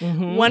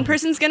 One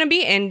person's going to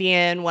be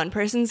Indian, one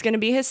person's going to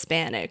be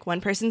Hispanic,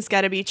 one person's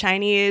got to be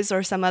Chinese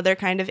or some other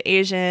kind of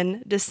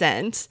Asian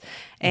descent,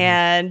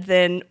 and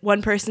then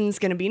one person's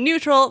going to be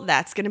neutral,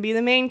 that's going to be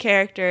the main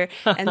character,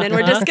 and then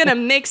we're just going to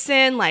mix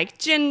in like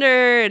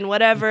gender and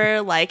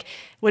whatever, like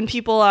when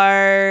people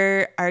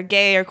are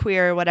gay or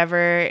queer or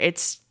whatever,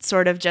 it's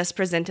sort of just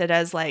presented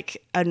as like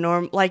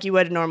like you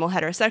would a normal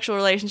heterosexual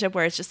relationship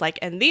where it's just like,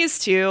 and these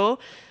two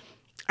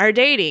are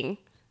dating.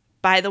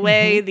 By the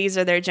way, these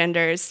are their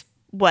genders,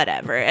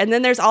 whatever. And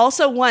then there's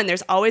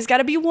always got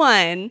to be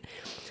one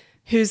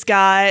who's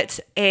got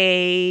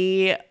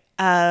a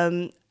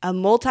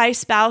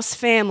multi-spouse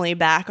family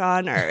back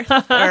on Earth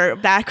or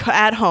back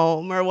at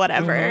home or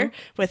whatever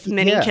with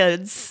many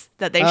kids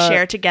that they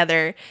share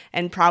together,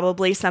 and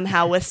probably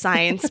somehow with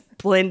science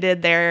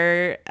blended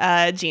their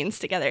genes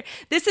together.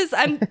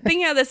 I'm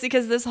thinking of this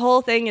because this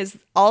whole thing is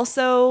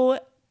also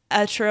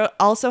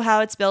also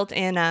how it's built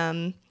in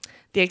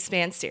the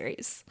Expanse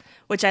series,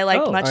 which I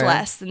liked much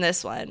less than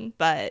this one.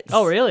 But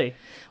oh really?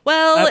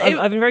 Well,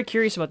 I've been very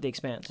curious about The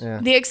Expanse. Yeah.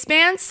 The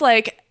Expanse,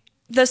 like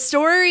the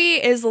story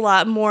is a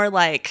lot more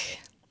like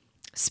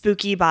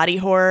spooky body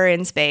horror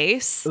in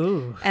space.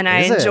 Ooh. And I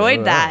Is it? enjoyed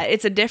Wow. that.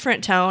 It's a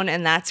different tone,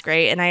 and that's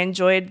great. And I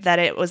enjoyed that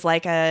it was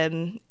like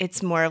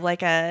it's more of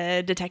like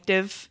a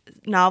detective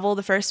novel,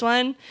 the first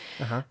one.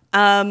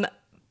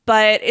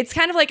 But it's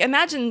kind of like,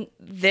 imagine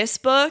this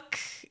book,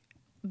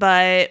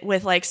 but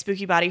with like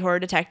spooky body horror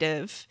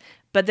detective.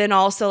 But then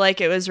also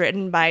like it was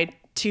written by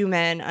two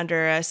men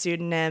under a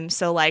pseudonym.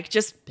 So like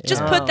just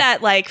put that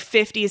like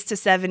 50s to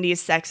 70s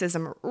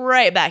sexism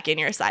right back in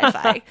your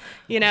sci-fi,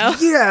 you know?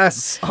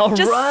 Yes. All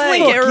Just right.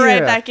 slink it Fuck right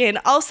yeah. back in.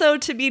 Also,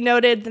 to be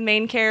noted, the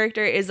main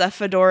character is a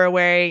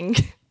fedora-wearing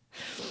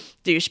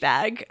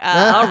douchebag.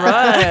 All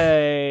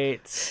right.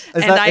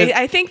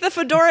 I think the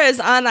fedora is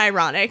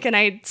unironic, and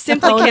I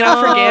simply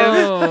cannot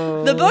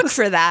forgive the book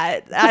for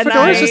that. And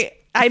fedora's just-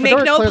 I make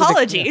fedora no clearly-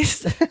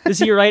 apologies. Does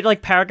he write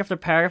like paragraph after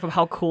paragraph of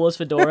how cool his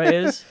fedora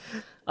is?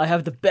 I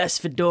have the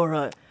best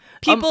fedora.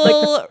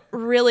 People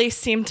really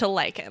seem to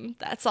like him.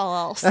 That's all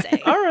I'll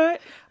say. All right.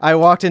 I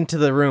walked into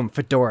the room,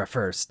 fedora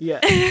first. Yeah.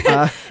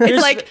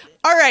 It's like,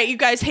 all right, you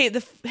guys hate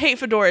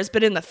fedoras,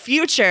 but in the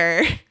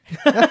future,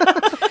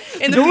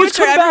 Fedoras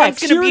come back, everyone's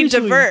going to be seriously.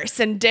 diverse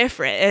and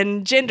different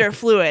and gender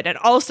fluid, and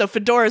also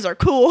fedoras are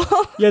cool.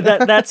 Yeah,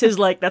 that's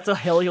a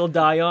hill he'll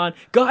die on.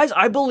 Guys,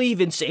 I believe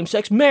in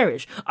same-sex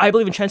marriage. I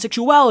believe in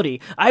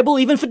transsexuality. I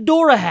believe in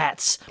fedora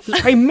hats.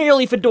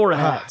 Primarily fedora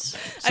hats.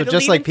 So I just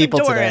believe like in people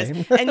fedoras,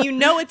 today. and you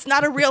know it's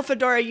not a real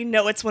fedora. You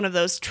know it's one of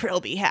those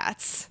trilby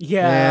hats.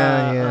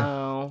 Yeah. Yeah.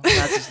 Oh,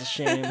 that's just a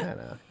shame.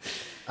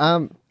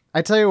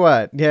 I tell you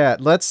what, yeah,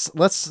 let's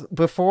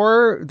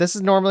before this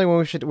is normally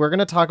when we're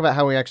gonna talk about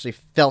how we actually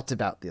felt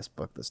about this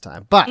book this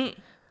time. But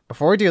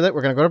before we do that,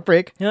 we're gonna go to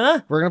break.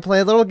 Huh? We're gonna play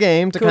a little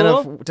game to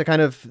Cool.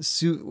 kind of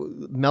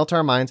melt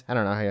our minds. I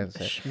don't know how you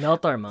say it.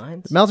 Melt our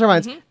minds. Melt our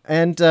minds.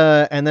 And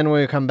then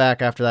when we come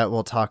back after that,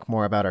 we'll talk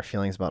more about our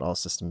feelings about All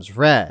Systems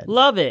Red.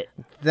 Love it.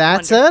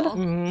 That said,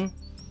 Wonderful.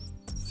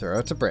 throw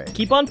it to break.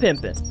 Keep on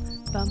pimping.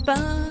 Bum,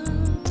 bum.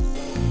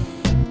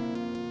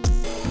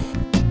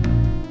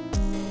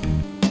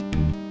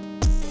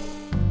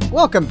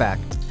 Welcome back,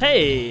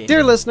 Hey,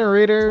 dear listener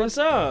readers, what's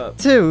up?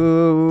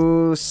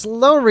 to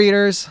Slow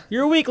Readers,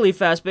 Your weekly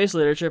fast-paced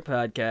literature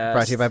podcast.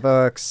 brought to you by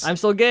Books. I'm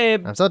still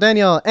Gabe. I'm still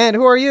Daniel, and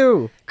who are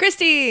you?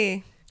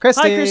 Christy.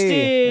 Christy. Hi, Christy.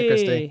 Hey,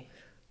 Christy.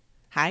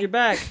 Hi. You're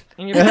back.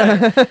 And you're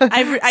back.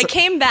 I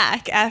came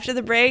back after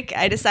the break.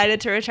 I decided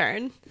to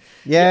return.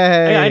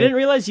 Yay. I didn't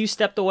realize you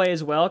stepped away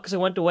as well because I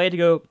went away to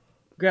go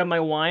grab my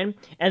wine,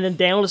 and then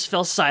Daniel just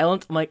fell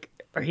silent. I'm like,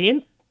 are he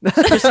in?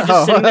 Just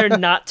sitting there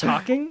not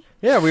talking?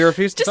 Yeah, we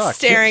refused to Just talk.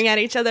 staring at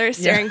each other,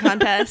 staring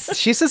contest.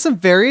 She says some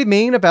very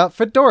mean about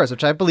fedoras,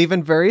 which I believe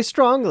in very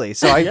strongly,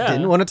 so I Yeah.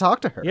 didn't want to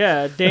talk to her.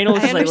 Yeah, Daniel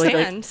was I just like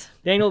understand.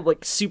 Daniel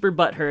like super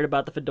butthurt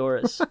about the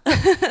fedoras.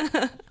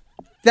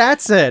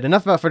 That's it.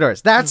 Enough about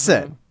fedoras. That's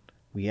it.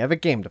 We have a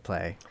game to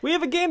play. We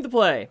have a game to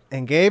play.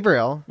 And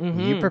Gabriel,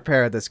 you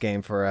prepared this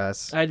game for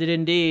us. I did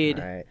indeed.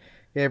 All right.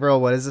 Gabriel,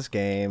 what is this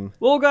game?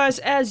 Well, guys,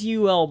 as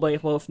you all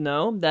both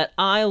know, that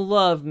I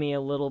love me a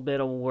little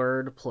bit of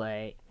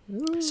wordplay.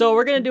 So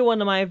we're going to do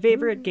one of my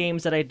favorite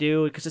games that I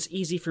do because it's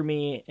easy for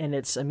me and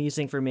it's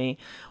amusing for me,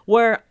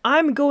 where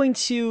I'm going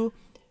to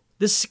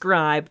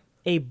describe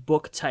a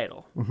book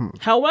title.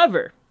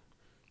 However,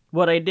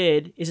 what I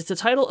did is it's the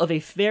title of a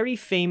very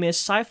famous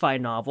sci-fi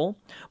novel,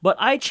 but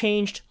I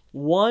changed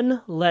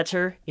one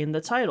letter in the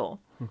title.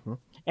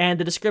 And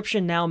the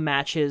description now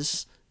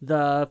matches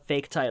the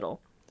fake title.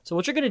 So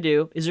what you're going to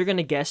do is you're going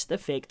to guess the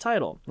fake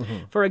title.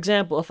 For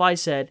example, if I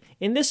said,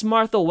 in this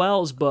Martha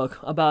Wells book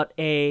about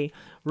a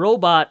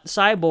robot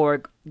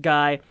cyborg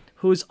guy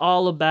who's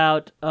all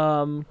about,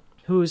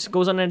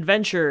 goes on an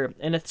adventure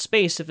in a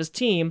space of his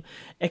team,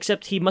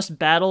 except he must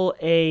battle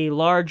a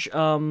large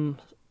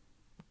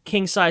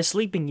king-size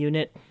sleeping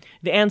unit,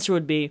 the answer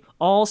would be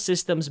all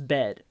systems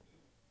bed.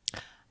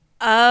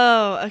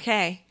 Oh,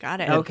 okay.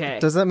 Got it. Okay.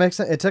 Does that make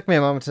sense? It took me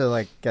a moment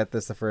to get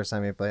this the first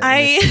time you played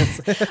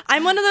it.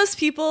 I'm one of those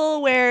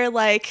people where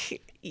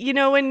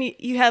when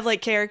you have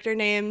character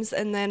names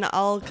and then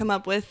I'll come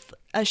up with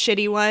a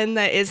shitty one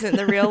that isn't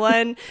the real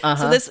one.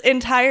 So this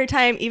entire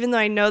time, even though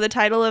I know the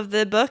title of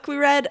the book we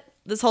read,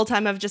 this whole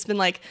time I've just been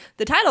like,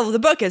 the title of the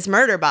book is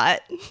Murderbot.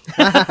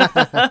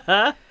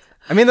 I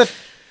mean,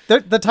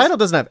 the title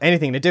doesn't have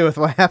anything to do with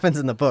what happens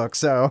in the book,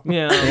 so...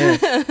 Yeah.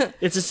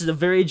 It's just a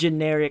very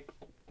generic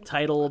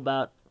title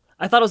about...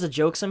 I thought it was a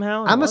joke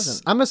somehow. And it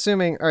wasn't. I'm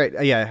assuming... All right,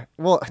 yeah.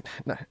 Well,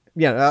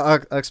 yeah,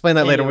 I'll explain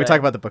that later when we Anyway. talk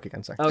about the book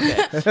again. Sorry.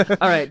 Okay.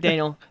 All right,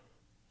 Daniel.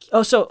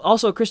 Oh, so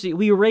also, Christy,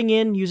 we ring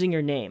in using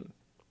your name.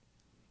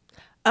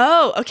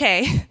 Oh,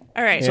 okay.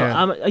 All right.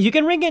 Yeah. You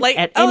can ring in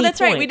at any that's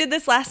right. point. We did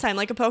this last time,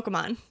 like a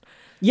Pokemon.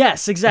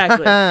 Yes,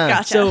 exactly.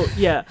 Gotcha. So,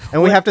 yeah.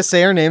 And we have to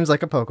say our names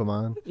like a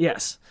Pokemon.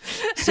 Yes.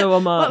 So,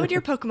 What would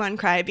your Pokemon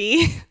cry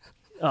be?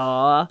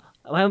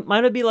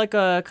 mine would be like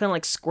a kind of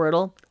like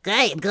Squirtle.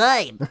 Gabe.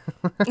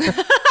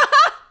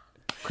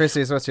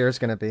 Christy's, what's yours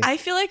going to be? I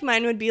feel like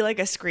mine would be like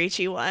a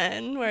screechy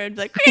one where it'd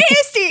be like,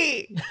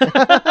 Christy!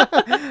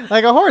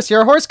 Like a horse.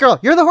 You're a horse girl.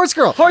 You're the horse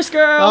girl. Horse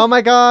girl. Oh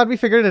my god, we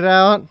figured it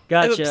out.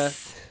 Gotcha.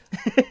 Oops.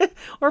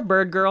 Or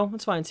bird girl.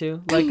 That's fine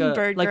too. Like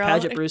Bird like girl.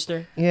 Paget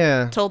Brewster.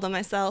 Yeah. Told them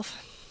myself.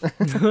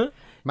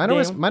 Mine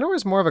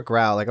was more of a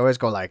growl. Like I always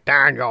go like,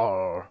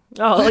 Daniel.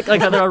 Oh, like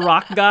either a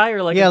rock guy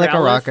or like Yeah, a like a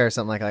Growlithe? rocker or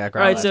something like that.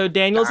 All right, so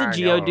Daniel's a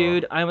Daniel.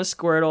 Geodude, I'm a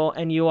Squirtle,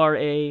 and you are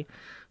a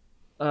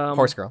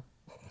horse girl.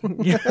 no.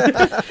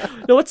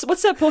 What's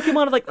that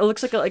Pokemon of it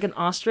looks like an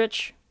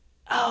ostrich?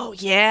 Oh,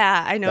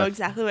 yeah. I know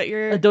exactly what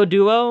you're... A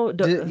Doduo?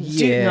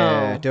 Yeah.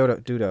 No.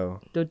 Dudo.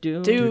 Duo.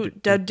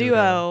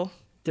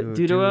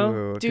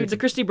 Duduo? It's a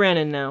Christy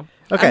Brannon now.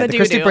 Okay, I'm a the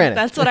Christy doo-doo. Brannon.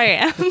 That's what I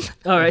am.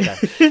 All right.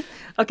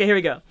 Okay, here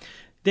we go.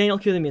 Daniel,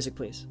 cue the music,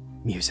 please.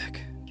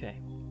 Music. Okay.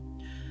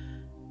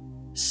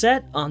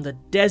 Set on the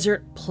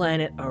desert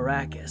planet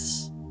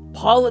Arrakis,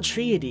 Paul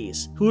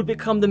Atreides, who would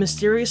become the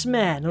mysterious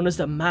man known as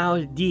the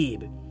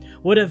Muad'Dib,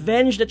 would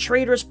avenge the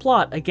traitorous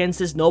plot against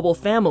his noble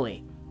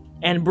family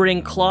and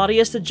bring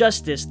Claudius to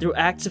justice through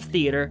acts of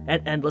theater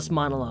and endless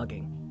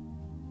monologuing.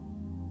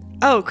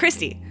 Oh,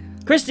 Christy.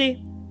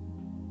 Christy!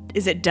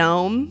 Is it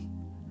Dome?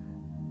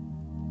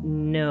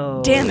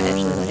 No. Damn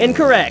it.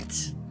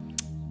 Incorrect.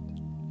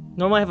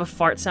 Normally I have a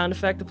fart sound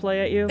effect to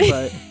play at you,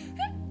 but...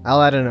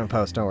 I'll add it in a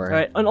post, don't worry. All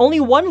right, and only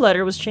one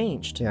letter was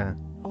changed. Yeah.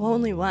 Oh,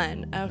 only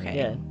one. Okay.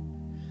 Yeah.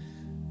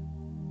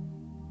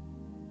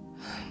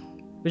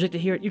 Would you like to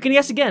hear it? You can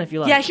guess again if you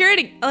like. Yeah,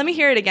 let me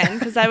hear it again,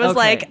 because I was Okay.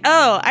 like,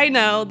 oh, I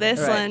know this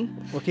All right.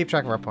 one. We'll keep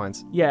track of our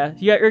points. Yeah,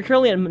 you're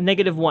currently at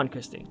 -1,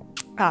 Christy.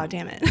 Oh,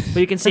 damn it. But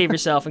you can save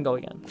yourself and go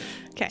again.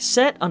 Okay.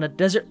 Set on a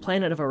desert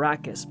planet of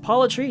Arrakis,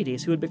 Paul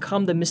Atreides, who would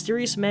become the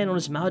mysterious man known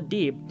as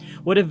Muad'Dib,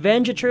 would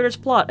avenge a traitor's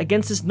plot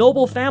against his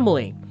noble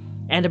family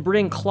and to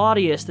bring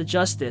Claudius to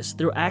justice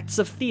through acts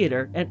of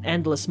theater and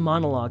endless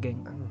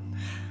monologuing.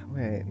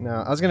 Wait,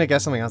 no. I was going to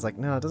guess something. I was like,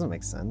 no, it doesn't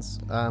make sense.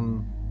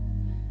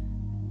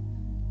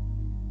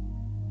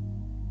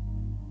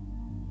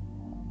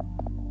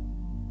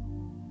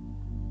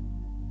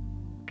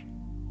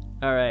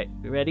 All right,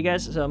 we ready,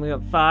 guys? So I'm going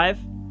to go 5,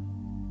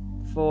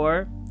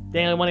 4.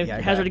 Daniel, want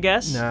to hazard a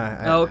guess?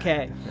 No.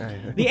 Okay.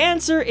 The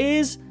answer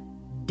is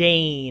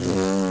Dane.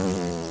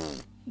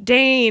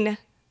 Dane.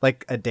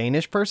 Like a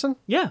Danish person?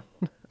 Yeah.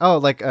 Oh,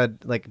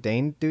 like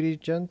Dane Duty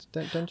Jones?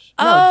 No,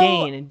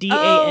 Dane. D-A-N-E.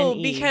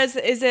 Oh, because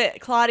is it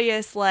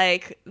Claudius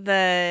like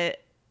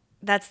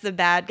that's the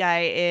bad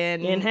guy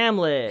in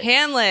Hamlet.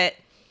 Hamlet.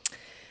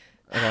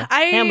 Okay.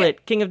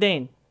 Hamlet, King of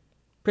Dane.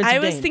 Prince I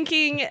of was Dane.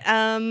 thinking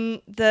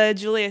the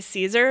Julius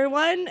Caesar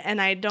one,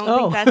 and I don't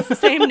Oh. think that's the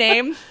same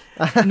name.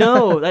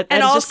 No, that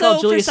And is just also,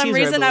 called Julius for some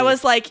Caesar, reason, I believe.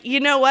 was like, you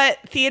know what,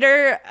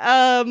 theater,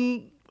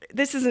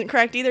 this isn't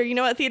correct either. You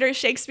know what theater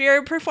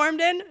Shakespeare performed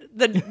in?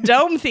 The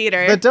Dome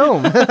Theater. The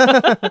Dome.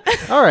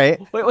 All right.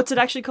 Wait, what's it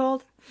actually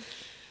called?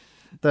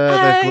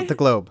 The Globe. The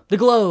Globe. The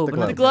Globe.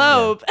 The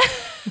Globe.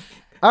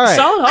 All right.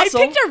 Solid I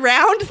hustle. picked a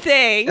round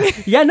thing.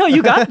 Yeah, no,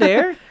 you got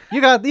there.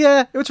 You got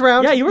it's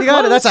round. Yeah, you were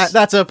got it. close.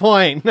 That's a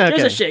point. There's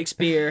Okay. a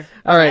Shakespeare.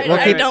 All right.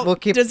 I don't we'll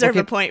keep, deserve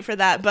we'll a point for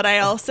that, but I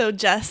also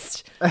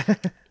just...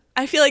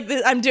 I feel like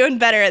I'm doing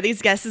better at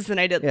these guesses than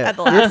I did Yeah. at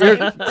the last You're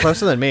one.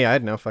 closer than me. I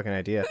had no fucking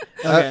idea.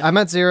 Okay. I'm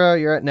at 0.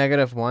 You're at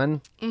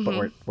 -1. Mm-hmm.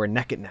 But we're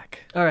neck and neck.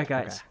 All right,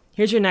 guys.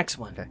 Here's your next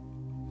one. Okay.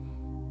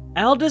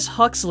 Aldous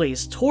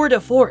Huxley's Tour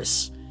de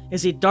Force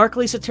is a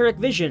darkly satiric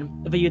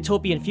vision of a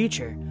utopian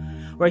future,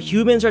 where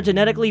humans are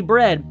genetically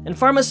bred and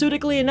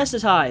pharmaceutically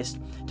anesthetized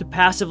to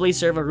passively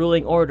serve a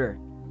ruling order.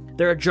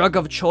 They're a drug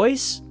of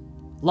choice?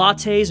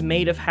 Lattes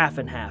made of half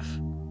and half.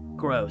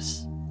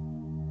 Gross.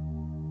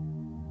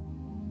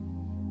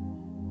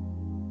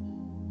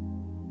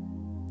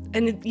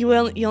 And you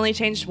only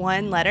changed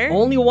one letter?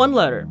 Only one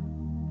letter.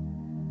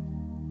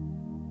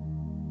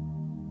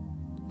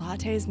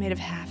 Latte is made of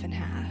half and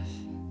half.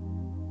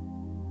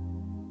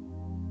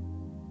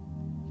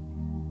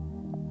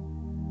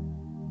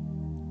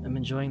 I'm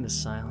enjoying the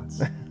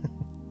silence.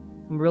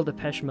 I'm a real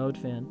Depeche Mode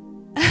fan.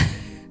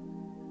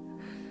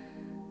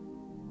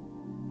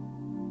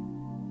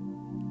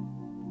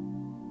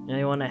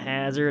 Anyone to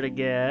hazard a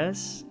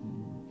guess?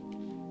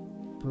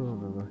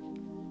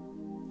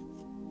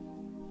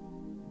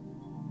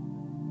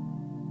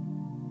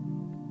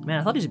 Man,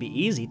 I thought these would be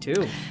easy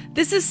too.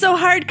 This is so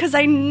hard because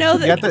I know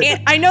got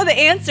the- I know the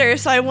answer,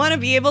 so I want to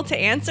be able to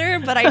answer,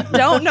 but I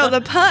don't know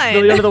the pun. Do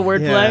you know the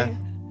wordplay?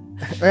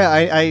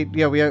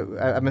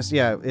 Yeah. I must.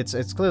 Yeah.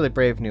 It's clearly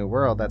Brave New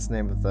World. That's the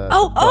name of the.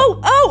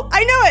 Oh!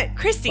 I know it,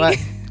 Christy. What?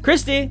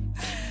 Christy,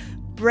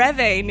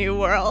 Breve New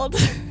World.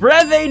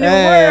 Breve New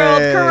Hey.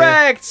 World,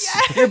 correct.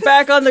 You're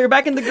back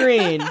in the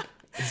green.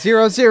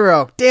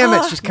 0-0. Damn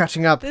it! She's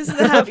catching up. This is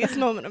the happiest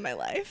moment of my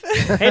life.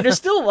 Hey, there's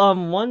still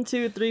 1,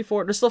 2, 3,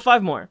 4. There's still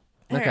 5 more.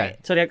 Okay.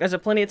 Alright. So you guys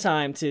have plenty of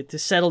time to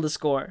settle the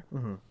score.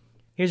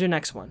 Here's your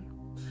next one.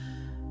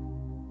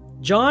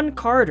 John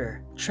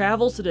Carter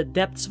travels to the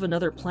depths of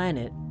another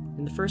planet,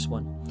 in the first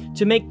one,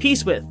 to make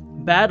peace with,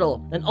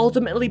 battle, and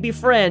ultimately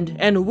befriend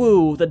and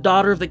woo the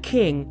daughter of the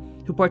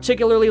king, who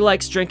particularly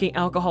likes drinking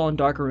alcohol in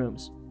dark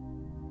rooms.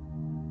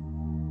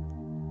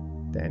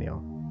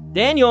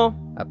 Daniel,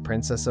 A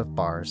princess of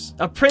bars.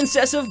 a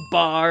princess of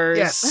bars.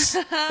 Yes.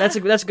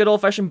 That's good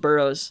old-fashioned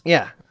Burroughs.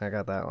 Yeah, I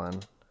got that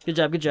one. Good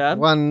job.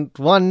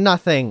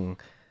 1-0.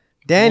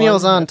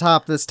 Daniel's on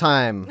top this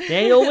time.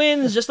 Daniel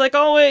wins, just like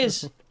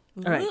always.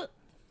 All right,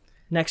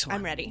 next one.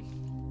 I'm ready.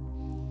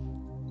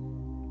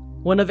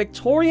 When a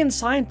Victorian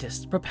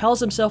scientist propels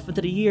himself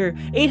into the year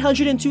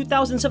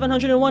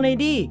 802,701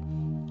 AD,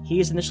 he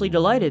is initially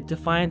delighted to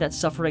find that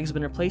suffering has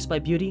been replaced by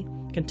beauty,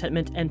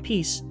 contentment, and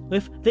peace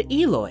with the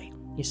Eloi,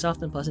 a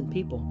soft and pleasant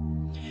people.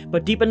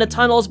 But deep in the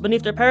tunnels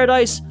beneath their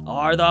paradise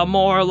are the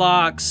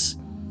Morlocks.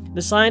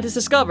 The scientist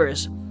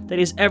discovers that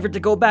he's ever to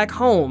go back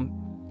home,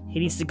 he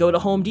needs to go to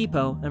Home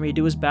Depot and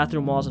redo his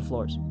bathroom walls and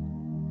floors.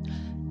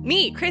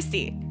 Me,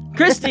 Christy.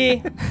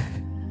 Christy,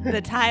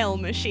 The tile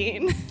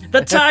machine.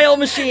 the tile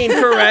machine,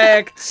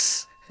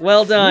 correct.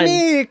 Well done.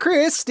 Me,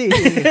 Christy.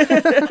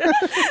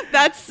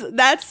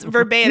 That's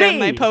verbatim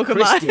my Me, Pokemon.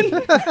 Christy.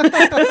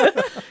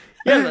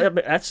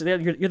 Yeah,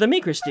 you're the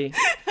me, Christy.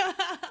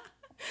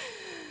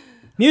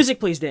 Music,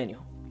 please,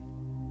 Daniel.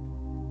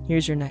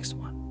 Here's your next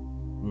one.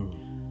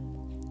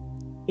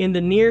 In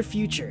the near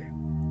future,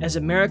 as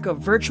America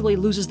virtually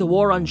loses the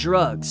war on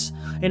drugs,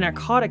 a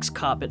narcotics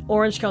cop in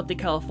Orange County,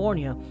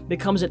 California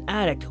becomes an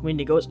addict when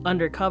he goes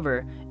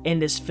undercover in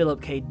this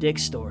Philip K. Dick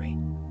story.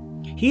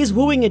 He is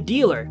wooing a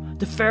dealer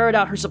to ferret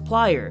out her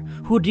supplier,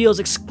 who deals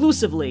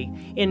exclusively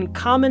in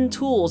common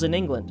tools in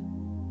England.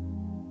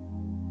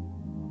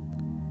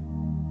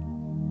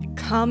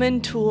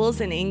 Common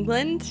tools in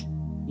England?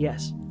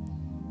 Yes.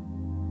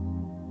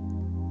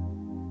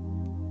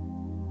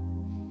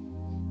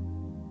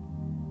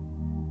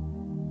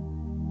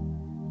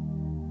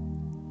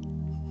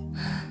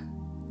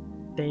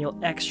 Daniel,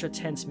 extra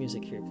tense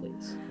music here,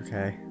 please.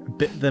 Okay.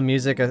 The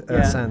music Yeah.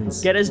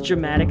 ascends. Get as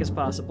dramatic as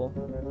possible.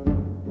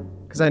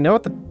 Because I know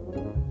what the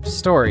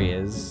story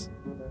is.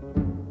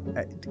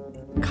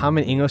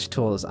 Common English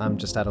tools, I'm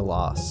just at a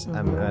loss.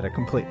 I'm at a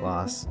complete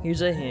loss.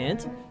 Here's a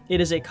hint.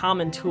 It is a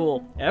common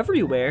tool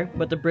everywhere,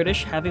 but the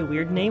British have a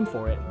weird name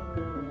for it.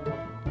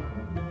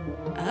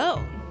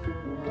 Oh.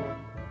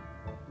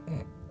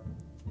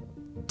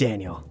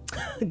 Daniel.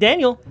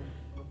 Daniel,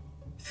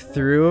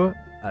 Through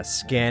a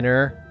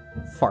scanner,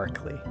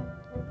 Farkley.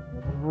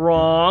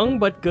 Wrong,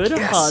 but good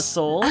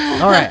hustle.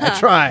 All right, I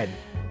tried.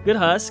 Good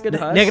huss. Good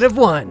huss.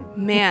 -1.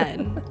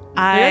 Man,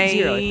 got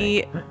 0,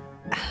 I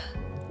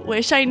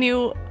wish I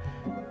knew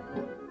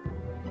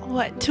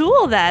what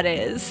tool that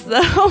is,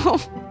 though.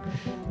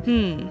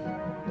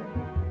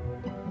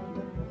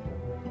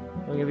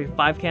 I'll give you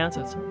 5 counts.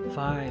 It's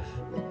 5,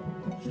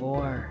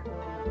 4,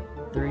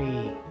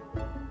 3,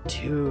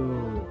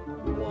 2,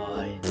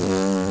 1.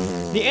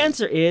 The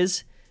answer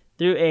is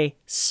through a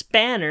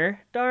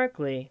spanner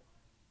darkly.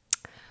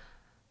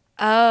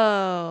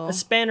 Oh. A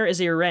spanner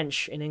is a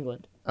wrench in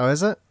England. Oh,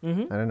 is it?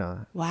 Mm-hmm. I don't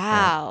know.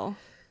 Wow.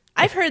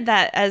 I've heard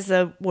that as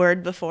a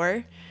word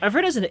before. I've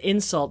heard it as an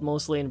insult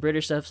mostly in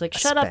British stuff. It's like,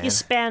 shut up, you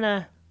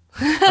spanner.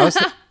 I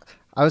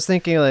was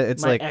thinking like,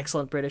 it's My like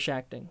excellent British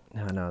acting.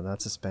 no,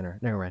 that's a spinner.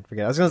 Never mind,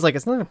 forget it. I was gonna like,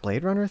 it's not a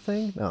Blade Runner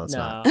thing. No, it's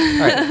not. No. All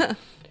right.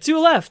 2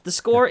 left. The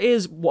score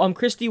is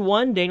Christy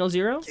 1, Daniel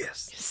 0.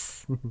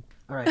 Yes.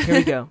 All right, here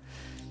we go.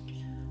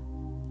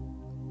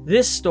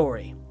 This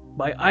story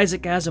by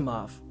Isaac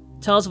Asimov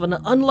tells of an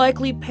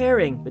unlikely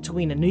pairing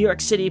between a New York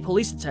City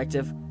police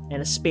detective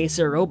and a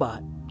spacer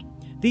robot.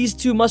 These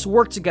two must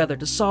work together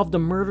to solve the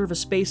murder of a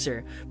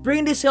spacer,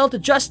 bring this held to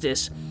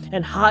justice,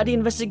 and hide the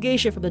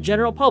investigation from the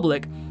general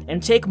public,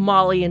 and take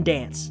Molly and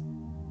dance.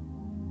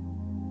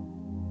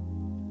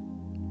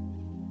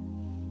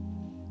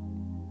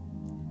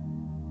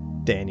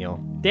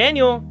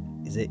 Daniel.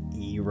 Is it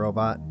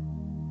E-Robot?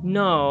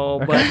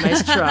 No, but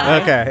nice try.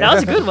 Okay. That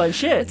was a good one.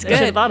 Shit. I should have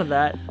good. thought of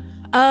that.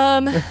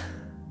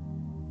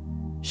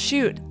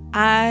 Shoot.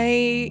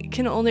 I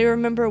can only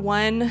remember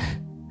one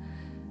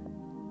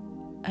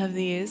of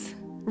these.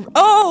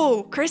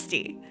 Oh,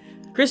 Christy.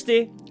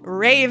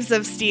 Raves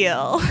of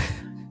Steel.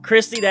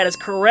 Christy, that is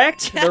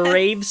correct. The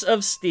Raves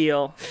of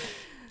Steel.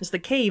 It's the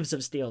Caves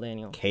of Steel,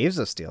 Daniel. Caves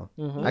of Steel.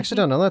 I actually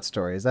don't know that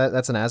story.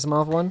 That's an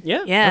Asimov one?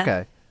 Yeah. Yeah.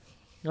 Okay.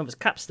 One of his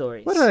cop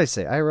stories. What did I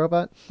say?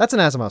 iRobot? That's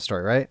an Asimov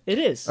story, right? It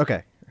is.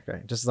 Okay.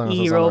 Just as long as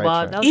I was on the right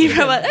E-Robot. track. That was pretty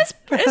E-Robot. That's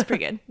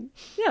pretty good. good.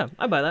 Yeah,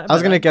 I buy that. I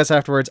was gonna guess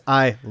afterwards.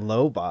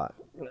 Lobot.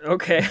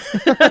 Okay.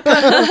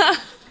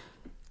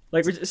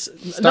 Like we're just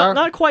Star-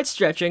 not quite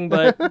stretching,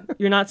 but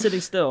you're not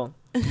sitting still.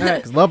 All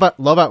right. Because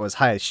Lobot was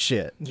high as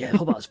shit. Yeah,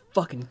 Lobot's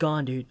fucking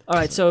gone, dude. All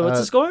right, so what's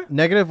the score?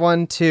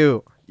 -1,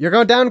 2. You're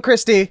going down,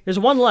 Christy. There's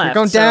one left. You're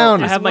going so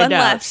down. I have my One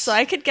doubts. left, so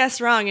I could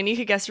guess wrong and you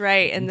could guess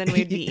right, and then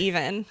we'd be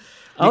even.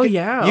 Oh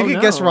yeah. You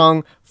could guess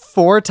wrong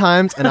 4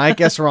 times, and I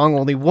guess wrong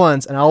only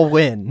once, and I'll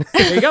win.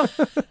 There you go.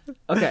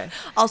 Okay.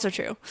 Also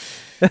true.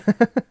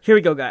 Here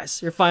we go,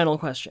 guys. Your final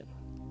question.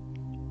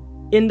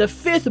 In the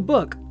 5th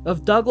book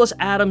of Douglas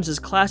Adams'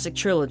 classic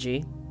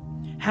trilogy,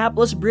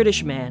 hapless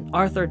British man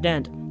Arthur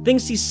Dent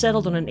thinks he's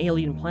settled on an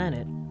alien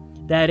planet.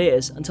 That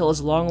is, until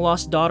his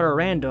long-lost daughter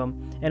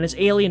Random and his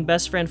alien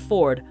best friend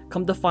Ford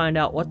come to find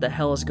out what the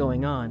hell is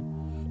going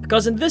on.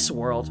 Because in this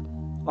world,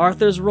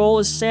 Arthur's role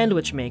as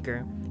sandwich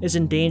maker is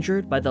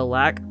endangered by the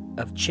lack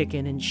of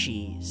chicken and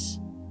cheese.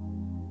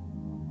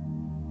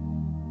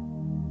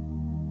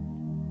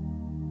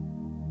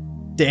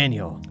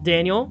 Daniel.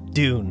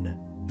 Dune.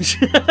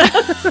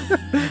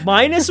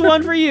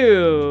 -1 for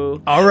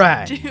you. All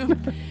right.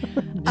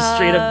 Just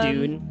straight up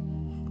Dune.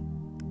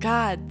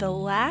 God, the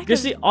lack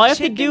Christy, of all you have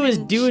to chicken do is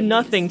and do cheese.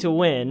 nothing to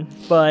win,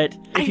 but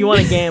if you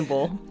want to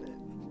gamble.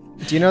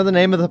 Do you know the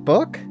name of the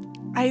book?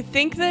 I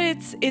think that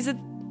is it.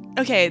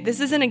 Okay, this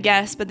isn't a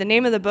guess, but the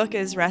name of the book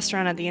is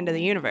Restaurant at the End of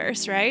the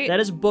Universe, right? That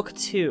is book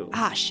 2.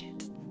 Ah, shit.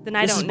 Then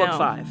I This don't is know. book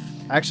 5.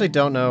 I actually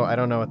don't know. I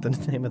don't know what the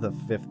name of the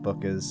 5th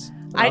book is.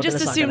 I then just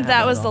it's not assumed gonna that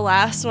happen was at the all.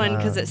 last one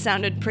because it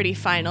sounded pretty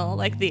final,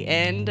 like the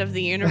end of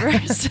the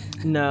universe.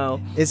 No.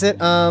 Is it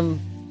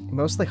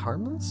Mostly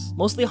Harmless?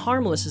 Mostly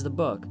Harmless is the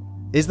book.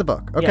 Is the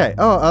book. Okay. Yeah.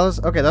 Oh,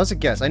 that was a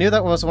guess. I knew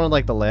that was one of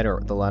like the latter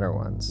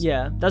ones.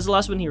 Yeah, that's the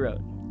last one he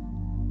wrote.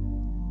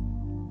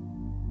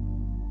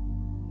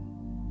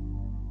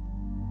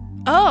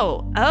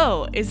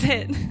 Oh, is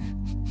it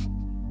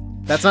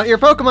That's not your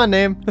Pokemon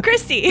name.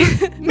 Christy?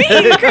 Me,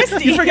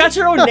 Christy. You forgot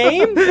your own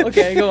name?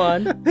 Okay, go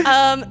on.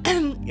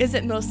 Is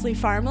it Mostly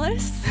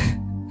Farmless?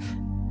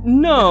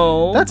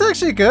 No. That's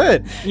actually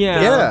good.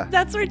 Yeah. Yeah.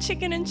 That's where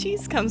chicken and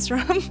cheese comes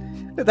from.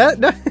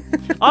 No.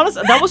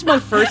 Honestly, that was my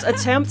first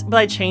attempt, but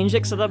I changed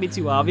it so that'd be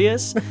too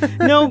obvious.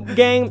 No,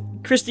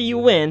 gang, Christy, you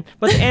win.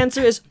 But the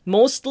answer is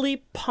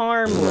Mostly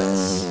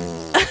Parmless.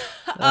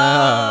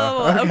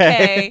 Oh,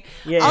 okay.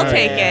 Yeah. I'll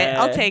take it.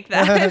 I'll take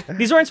that.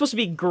 These weren't supposed to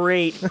be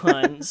great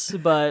puns,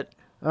 but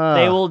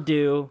they will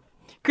do.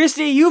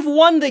 Christy, you've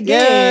won the game.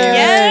 Yay.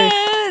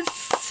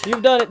 Yes.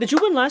 You've done it. Did you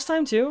win last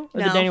time too? Or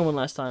did No. Daniel win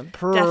last time?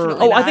 Definitely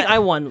Oh, I not. think I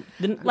won.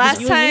 Was it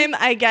Last you and me?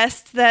 time I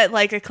guessed that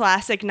like a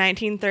classic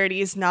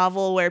 1930s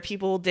novel where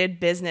people did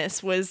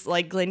business was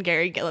like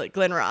Glengarry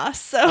Glen Ross.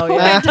 So Oh,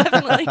 yeah. I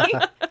definitely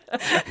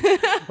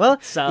Well,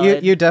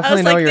 Solid. you I definitely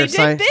was know like, your they did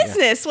science.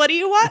 business. What do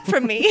you want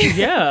from me?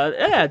 Yeah,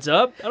 it adds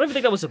up. I don't even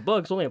think that was a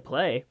book. It's only a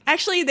play.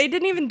 Actually, they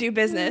didn't even do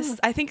business.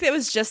 I think it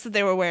was just that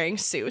they were wearing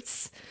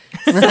suits.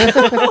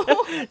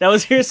 That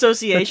was your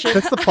association.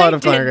 That's the plot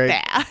of did Glengarry.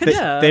 bad. They,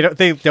 Yeah. they don't.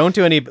 They like don't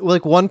do any.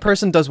 Like one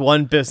person does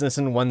one business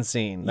in one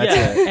scene. That's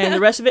yeah, it. and the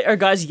rest of it are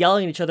guys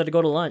yelling at each other to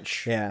go to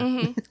lunch.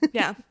 Yeah.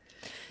 Yeah.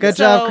 Good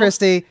So, job,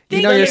 Christy. You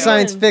thank know your you.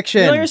 science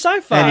fiction. You know your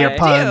sci-fi. and your I I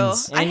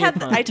puns. do. I And your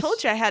had. I puns.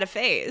 told you I had a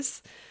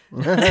phase.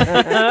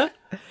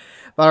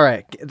 All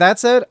right,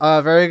 that's it.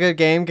 Very good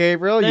game,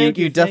 Gabriel. Thank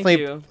you you, thank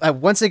definitely. you.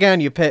 Once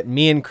again, you pit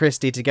me and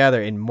Christy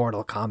together in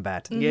Mortal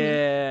Kombat.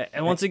 Yeah,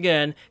 and once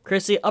again,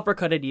 Chrissy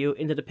uppercutted you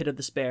into the pit of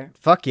despair.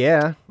 Fuck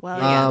yeah. Well,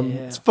 yeah.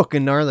 It's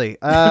fucking gnarly.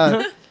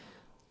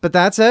 But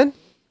that's it.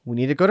 We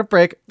need to go to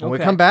break. When we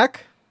Okay. come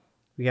back,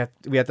 we have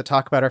to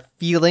talk about our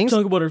feelings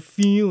Talk about our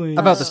feelings.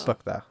 about this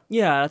book, though.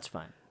 Yeah, that's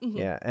fine.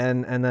 Yeah,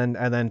 and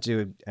then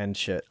do and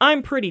shit.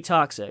 I'm pretty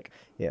toxic.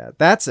 Yeah,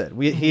 that's it.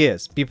 He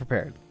is. Be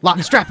prepared.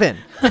 Strap in.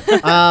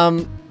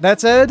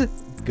 That's it.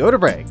 Go to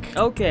break.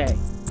 Okay.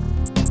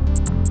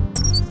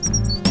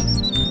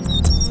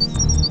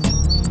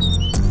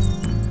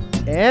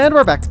 And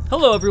we're back.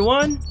 Hello,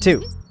 everyone.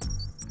 2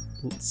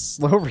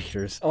 slow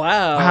readers.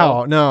 Wow.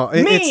 Wow, no.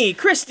 Me,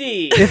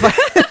 Christy.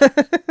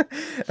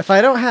 If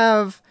I don't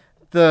have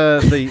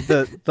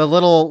the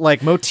little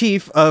like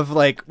motif of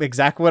like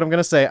exactly what I'm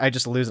gonna say, I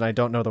just lose and I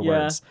don't know the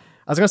Yeah. words.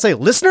 I was gonna say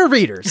listener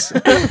readers.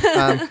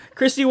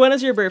 Christy, when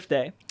is your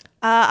birthday?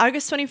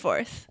 August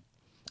 24th.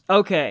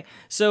 Okay,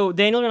 so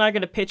Daniel and I are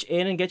gonna pitch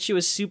in and get you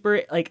a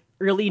super like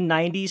early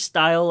 '90s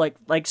style like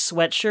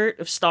sweatshirt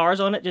of stars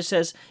on it. Just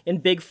says in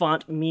big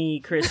font, "Me,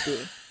 Christy."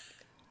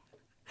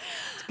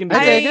 It's gonna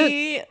be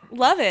great. I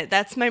love it.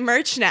 That's my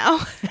merch now.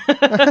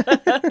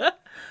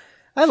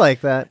 I like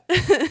that.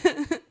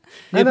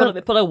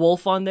 Maybe put a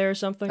wolf on there or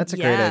something. That's a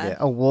great Yeah. idea.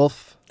 A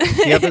wolf. Do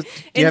you have a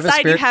Inside,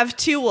 spirit? you have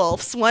 2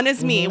 wolves. One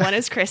is me. One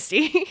is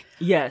Christy.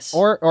 Yes.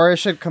 Or it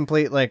should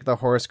complete like the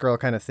horse girl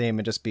kind of theme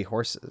and just be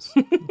horses.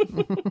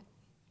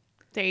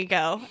 There you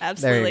go.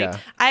 Absolutely. go.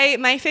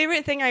 My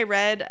favorite thing I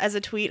read as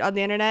a tweet on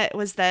the internet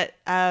was that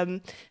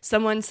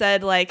someone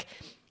said like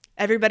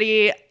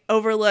everybody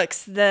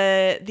overlooks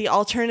the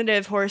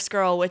alternative horse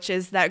girl, which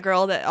is that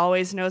girl that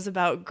always knows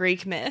about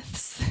Greek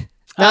myths.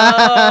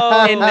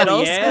 oh, in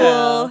middle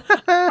school.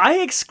 I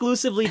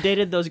exclusively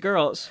dated those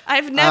girls.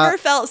 I've never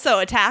felt so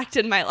attacked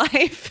in my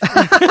life.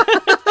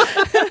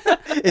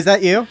 Is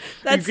that you?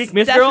 That's Greek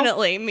myth girl?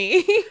 definitely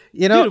me.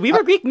 You know, Dude, we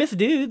were Greek myth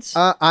dudes.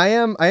 I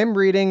am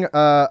reading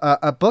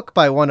a book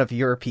by one of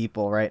your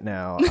people right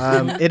now.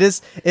 It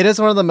is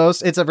one of the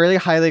most. It's a really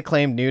highly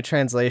acclaimed new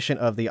translation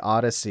of the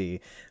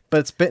Odyssey.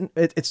 But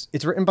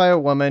it's written by a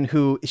woman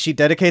who she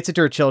dedicates it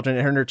to her children,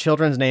 and her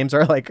children's names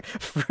are like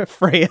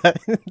Freya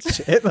and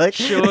shit. Like,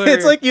 Sure.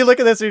 It's like you look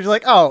at this and you're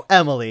like, oh,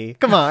 Emily,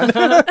 come on.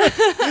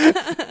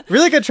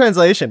 Really good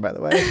translation, by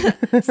the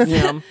way.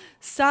 Yeah.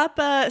 Stop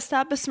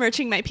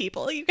besmirching my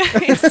people, you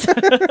guys.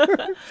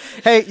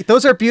 Hey,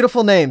 those are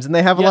beautiful names, and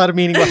they have a lot of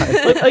meaning behind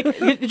it. like,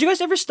 did you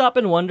guys ever stop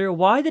and wonder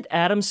why did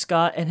Adam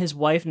Scott and his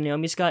wife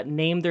Naomi Scott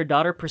name their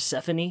daughter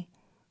Persephone?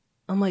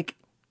 I'm like,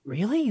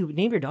 really? You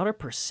named your daughter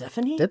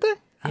Persephone? Did they?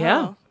 Yeah.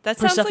 Oh, that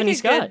sounds Persephone like a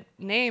Scott. good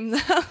name,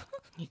 though.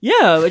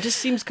 Yeah, it just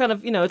seems kind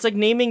of, it's like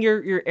naming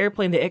your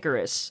airplane the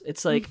Icarus.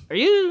 It's like, are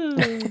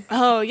you?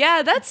 Oh,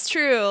 yeah, that's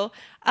true.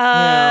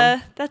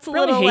 Yeah. That's a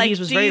Probably little Hades like,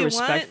 was do very you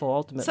respectful, want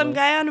ultimately. some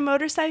guy on a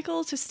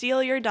motorcycle to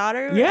steal your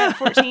daughter Yeah. at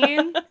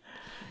 14?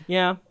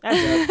 Yeah, that's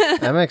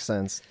it. That makes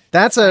sense. We're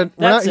That's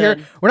not here. it.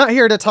 We're not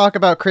here to talk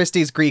about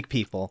Christie's Greek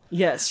people.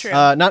 Yes. True.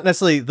 Not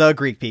necessarily the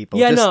Greek people.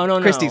 Yeah, just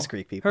no. Christie's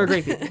Greek people. Her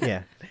Greek people.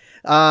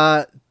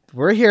 Yeah.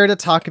 We're here to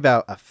talk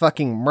about a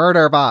fucking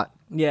murder bot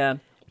Yeah.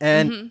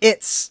 and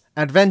its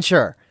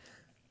adventure,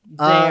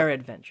 Their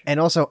adventure. and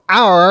also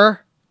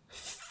our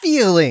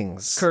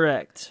feelings.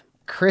 Correct.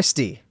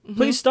 Christy,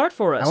 Please start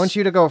for us. I want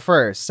you to go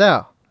first.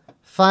 So,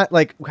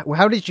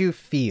 how did you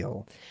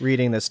feel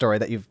reading this story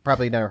that you've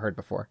probably never heard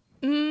before?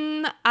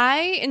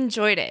 I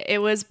enjoyed it. It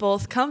was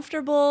both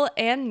comfortable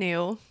and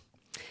new.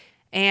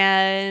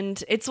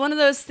 And it's one of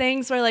those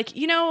things where, like,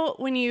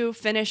 when you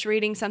finish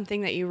reading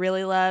something that you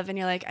really love and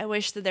you're like, I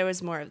wish that there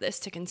was more of this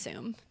to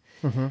consume.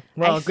 Well,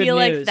 I good feel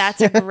like news.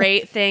 that's a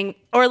great thing.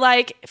 Or,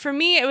 like, for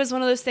me, it was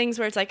one of those things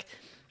where it's like,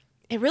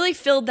 it really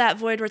filled that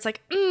void where it's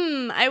like,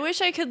 I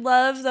wish I could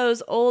love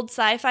those old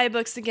sci-fi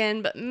books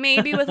again, but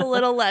maybe with a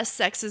little less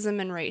sexism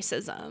and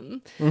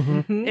racism.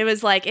 Mm-hmm. It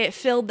was like, it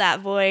filled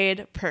that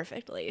void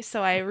perfectly.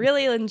 So I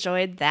really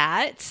enjoyed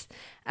that.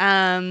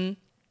 And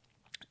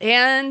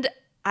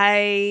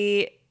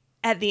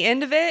at the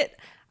end of it,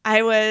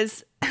 I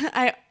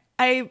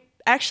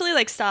actually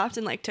like stopped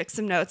and like took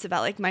some notes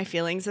about like my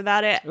feelings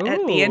about it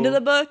at the end of Ooh.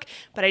 the book,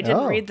 but I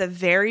didn't Oh. read the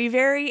very,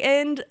 very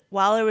end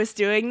while I was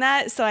doing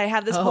that. So I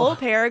have this whole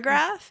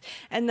paragraph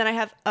and then I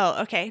have,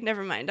 okay,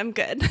 never mind. I'm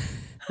good.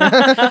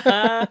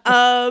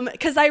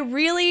 Cause I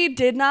really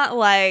did not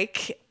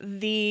like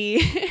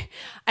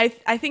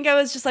I think I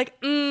was just like,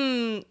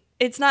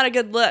 it's not a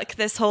good look.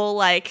 This whole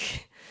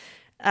like,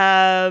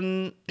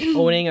 owning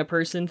a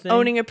person thing.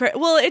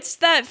 well, it's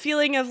that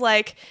feeling of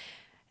like,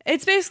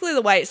 it's basically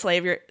the white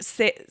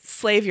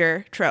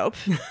slavior trope.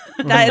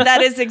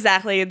 That is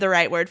exactly the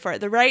right word for it.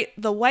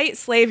 The white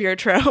slavior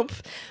trope,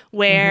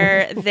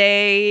 where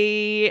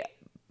they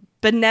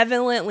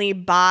benevolently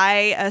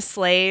buy a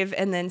slave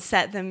and then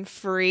set them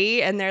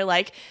free. And they're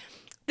like,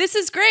 this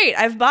is great.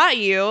 I've bought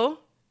you,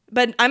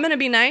 but I'm going to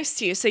be nice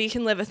to you so you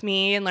can live with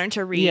me and learn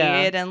to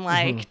read and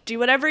like do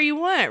whatever you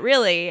want,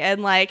 really.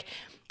 And like,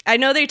 I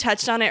know they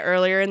touched on it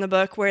earlier in the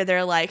book where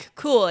they're like,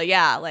 cool,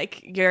 yeah,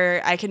 like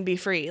I can be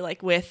free,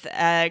 like with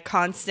a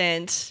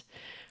constant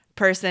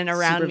person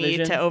around me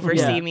to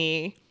oversee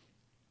me.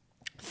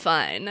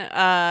 Fun.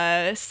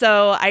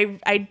 So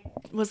I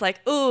was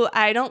like, ooh,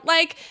 I don't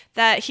like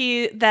that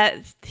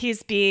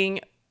he's being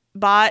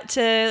bought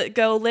to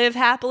go live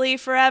happily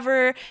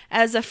forever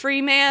as a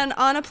free man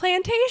on a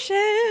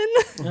plantation.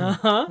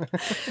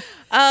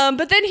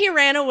 But then he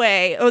ran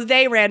away. Oh,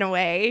 they ran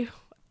away.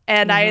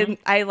 And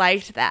I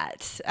liked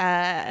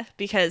that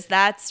because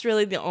that's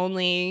really the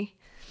only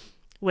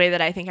way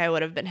that I think I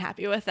would have been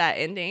happy with that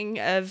ending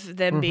of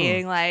them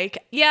being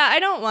like, yeah,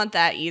 I don't want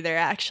that either.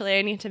 Actually,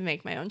 I need to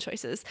make my own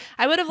choices.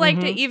 I would have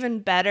liked it even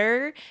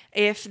better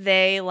if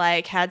they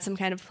like had some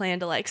kind of plan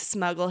to like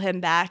smuggle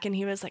him back and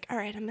he was like, all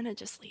right, I'm going to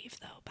just leave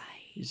though. Bye.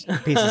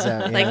 Pieces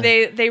out. Yeah. Like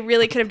they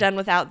really could have done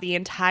without the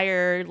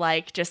entire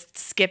like just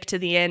skip to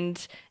the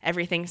end,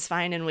 everything's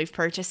fine and we've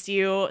purchased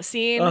you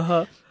scene.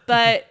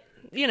 But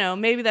you know,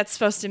 maybe that's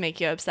supposed to make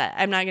you upset.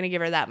 I'm not going to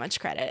give her that much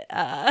credit.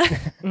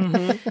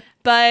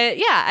 But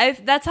yeah,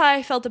 that's how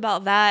I felt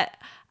about that.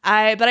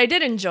 But I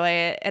did enjoy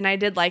it and I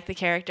did like the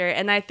character.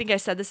 And I think I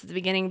said this at the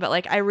beginning, but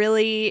like I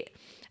really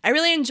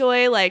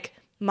enjoy like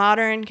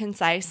modern,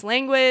 concise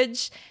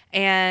language.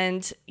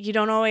 And you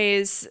don't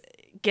always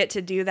get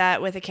to do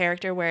that with a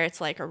character where it's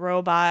like a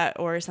robot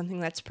or something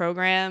that's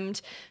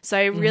programmed. So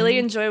I really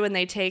enjoy when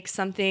they take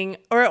something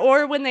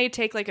or when they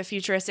take like a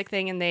futuristic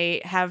thing and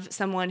they have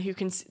someone who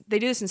can, they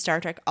do this in Star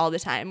Trek all the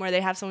time where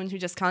they have someone who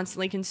just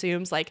constantly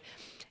consumes like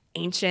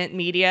ancient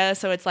media.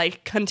 So it's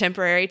like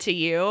contemporary to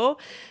you.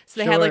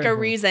 So they have like a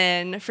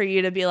reason for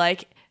you to be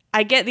like,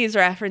 I get these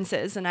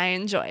references and I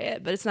enjoy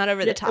it, but it's not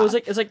over the top.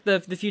 It's like the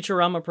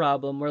Futurama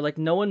problem where like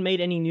no one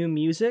made any new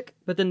music,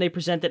 but then they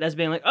present it as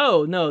being like,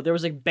 oh no, there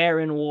was like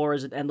barren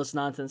wars and endless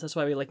nonsense. That's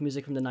why we like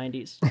music from the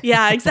 90s.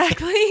 Yeah,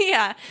 exactly.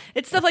 Yeah,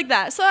 it's stuff like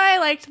that. So I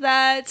liked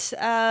that,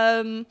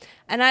 and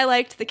I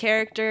liked the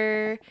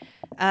character.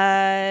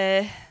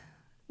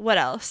 What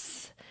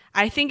else?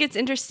 I think it's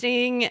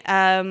interesting.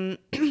 I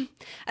think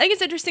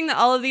it's interesting that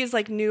all of these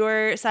like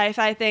newer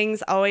sci-fi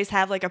things always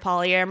have like a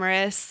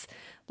polyamorous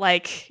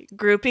like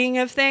grouping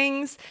of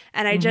things,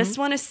 and I just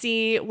want to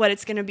see what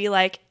it's going to be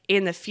like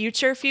in the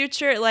future,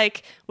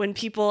 like when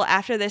people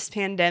after this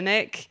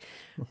pandemic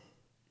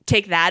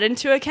take that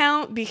into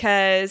account,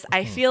 because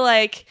I feel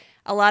like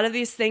a lot of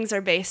these things are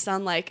based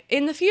on like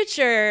in the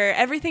future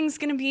everything's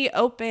going to be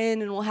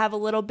open and we'll have a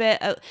little bit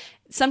of,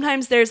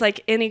 sometimes there's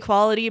like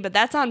inequality, but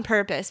that's on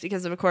purpose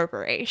because of a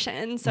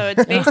corporation. So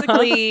it's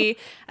basically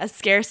a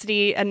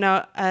scarcity, a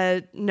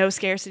no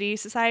scarcity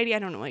society. I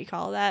don't know what you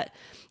call that.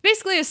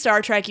 Basically a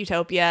Star Trek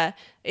utopia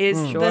is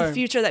the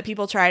future that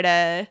people try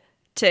to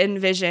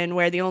envision,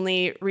 where the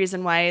only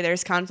reason why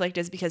there's conflict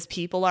is because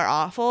people are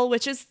awful,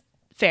 which is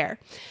fair.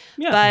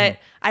 Yeah. But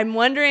I'm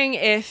wondering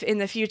if in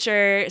the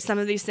future some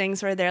of these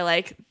things where they're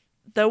like,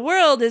 the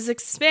world is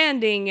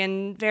expanding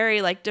and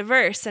very like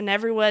diverse and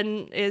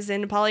everyone is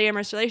in a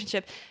polyamorous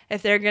relationship,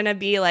 if they're going to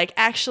be like,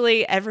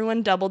 actually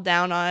everyone doubled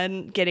down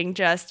on getting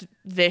just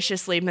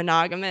viciously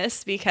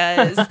monogamous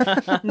because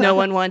no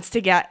one wants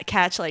to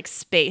catch like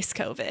space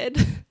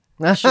COVID.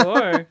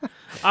 Sure.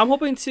 I'm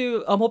hoping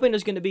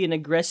there's going to be an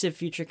aggressive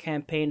future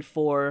campaign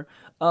for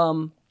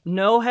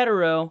no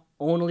hetero,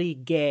 only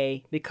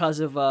gay because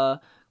of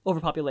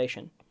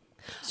overpopulation.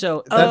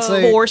 So that's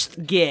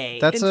forced gay.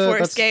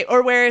 Enforced gay,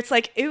 or where it's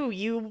like, ooh,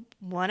 you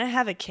want to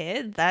have a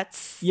kid?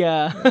 That's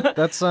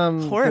that's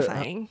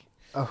horrifying.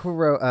 Who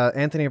wrote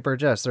Anthony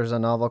Burgess? There's a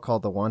novel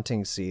called The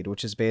Wanting Seed,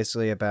 which is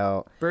basically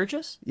about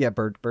Burgess. Yeah,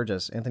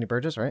 Burgess, Anthony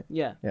Burgess, right?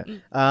 Yeah.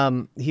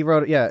 He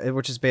wrote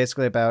which is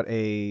basically about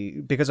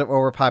because of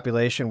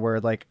overpopulation, where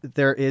like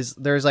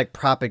there's like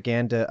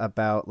propaganda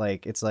about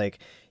like it's like.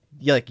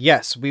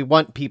 Yes, we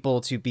want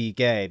people to be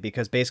gay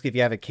because basically if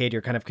you have a kid,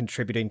 you're kind of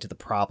contributing to the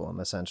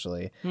problem,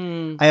 essentially.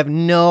 I have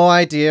no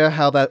idea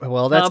how that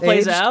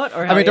plays out.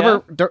 Or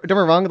don't get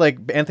me wrong, like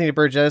Anthony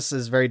Burgess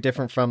is very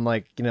different from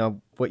like, you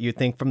know, what you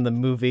think from the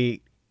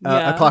movie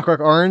A Clockwork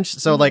Orange.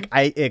 So like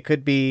it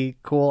could be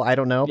cool. I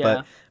don't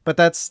know, but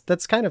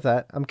that's kind of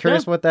that. I'm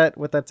curious what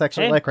that's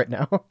actually like right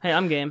now. Hey,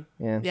 I'm game.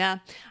 Yeah,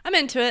 I'm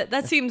into it.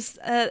 That seems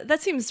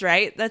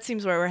right. That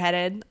seems where we're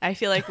headed. I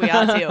feel like we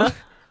ought to.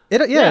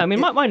 I mean,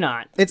 why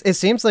not? It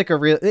seems like a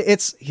real. I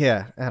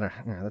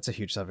don't know. That's a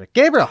huge subject.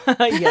 Gabriel,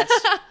 yes.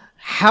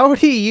 How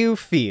do you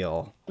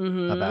feel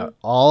about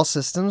All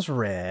Systems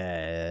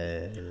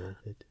Red?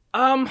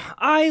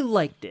 I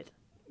liked it,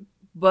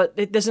 but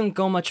it doesn't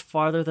go much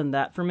farther than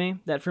that for me.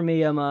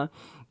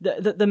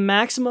 The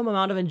maximum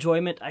amount of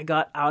enjoyment I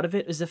got out of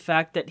it is the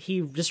fact that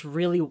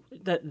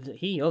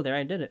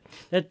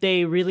that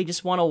they really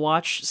just want to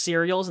watch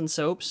serials and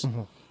soaps.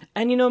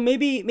 And, you know,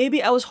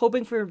 maybe I was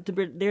hoping for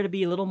there to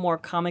be a little more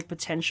comic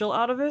potential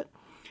out of it,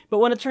 But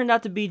when it turned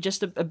out to be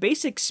just a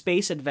basic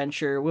space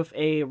adventure with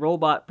a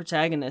robot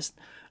protagonist,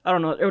 I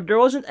don't know, there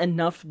wasn't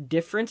enough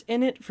difference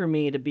in it for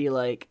me to be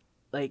like,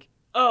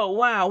 oh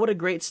wow, what a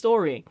great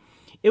story.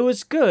 It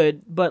was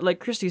good, but like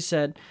Christy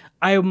said,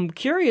 I'm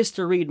curious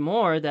to read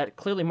more. That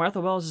clearly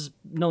Martha Wells is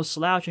no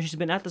slouch, and she's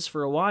been at this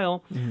for a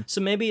while.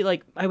 So maybe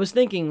like I was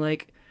thinking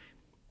like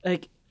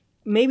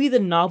maybe the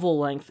novel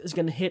length is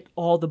gonna hit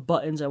all the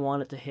buttons I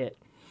want it to hit.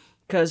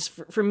 Because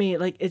for me,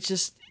 like it's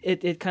just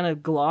it kind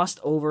of glossed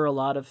over a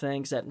lot of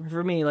things that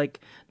for me like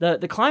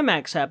the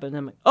climax happened.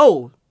 I'm like,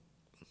 oh,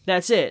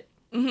 that's it.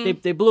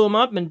 They blew him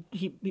up, and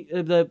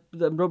the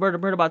Roberta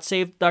Murderbot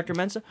saved Dr.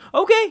 Mensa.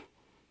 Okay.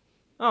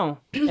 Oh,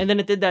 and then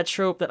it did that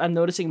trope that I'm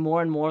noticing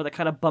more and more that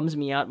kind of bums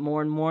me out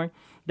more and more,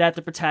 that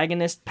the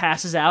protagonist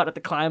passes out at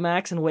the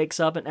climax and wakes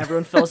up and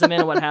everyone fills him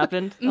in on what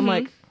happened. I'm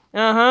like,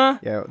 uh-huh.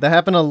 Yeah, that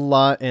happened a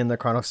lot in the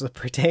Chronicles of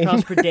Prydain.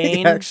 Chronicles of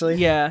Prydain. Actually.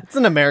 Yeah. It's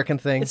an American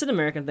thing. It's an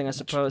American thing, I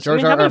suppose.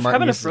 George I mean, R. R. happened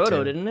Martin to used it Frodo,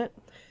 too. didn't it?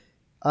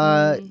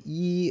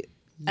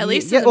 At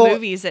least yeah, in the well,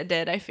 movies it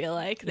did, I feel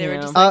like. They were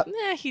Yeah. just like,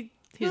 he's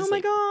Oh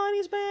my god,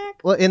 he's back.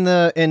 Well, in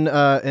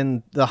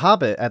the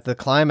Hobbit at the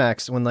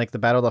climax when like the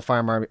Battle of the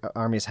Fire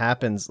Armies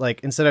happens,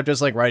 like instead of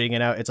just like writing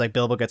it out, it's like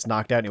Bilbo gets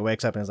knocked out and he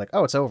wakes up and he's like,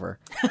 oh, it's over.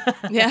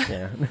 Yeah.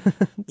 Yeah,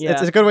 Yeah.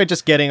 It's a good way of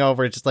just getting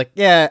over it. Just like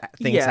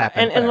things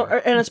happen. and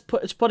whatever.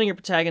 it's putting your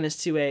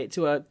protagonist to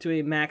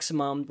a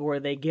maximum where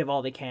they give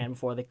all they can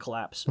before they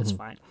collapse. It's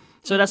fine.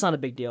 So that's not a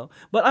big deal.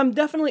 But I'm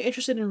definitely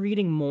interested in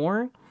reading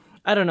more.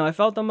 I don't know. I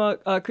felt them.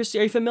 Christy,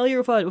 are you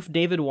familiar with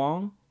David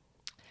Wong?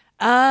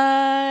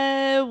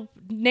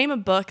 Name a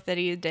book that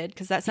he did,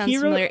 because that sounds He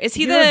wrote- familiar. Is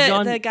he he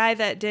wrote the guy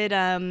that did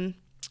The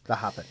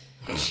Hobbit.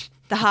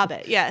 The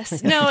Hobbit?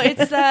 Yes. No,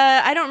 it's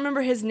I don't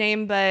remember his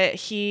name, but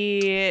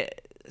he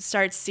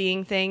starts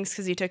seeing things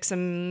because he took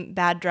some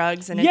bad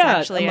drugs, and it's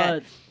actually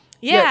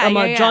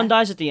John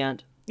dies at the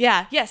end.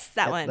 Yeah, yes,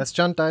 that one. That's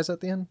John dies at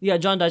the end. Yeah,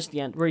 John dies at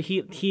the end, where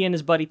he and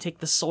his buddy take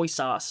the soy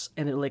sauce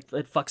and it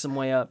fucks him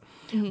way up.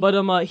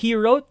 But he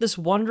wrote this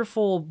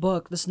wonderful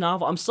book, this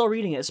novel. I'm still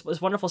reading it. It's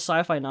this wonderful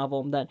sci-fi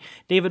novel that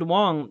David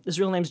Wong. His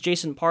real name's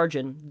Jason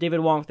Pargin.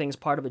 David Wong thing's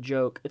part of a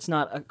joke. It's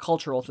not a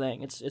cultural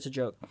thing. It's a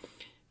joke,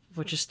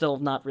 which is still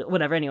not real.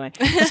 Whatever. Anyway,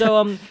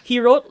 so he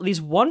wrote these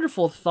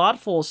wonderful,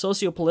 thoughtful,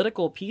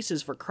 socio-political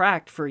pieces for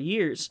Cracked for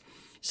years.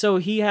 So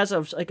he has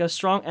a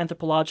strong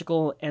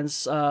anthropological and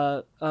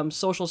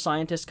social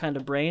scientist kind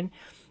of brain,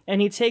 and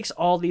he takes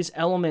all these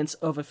elements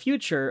of a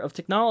future of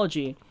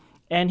technology,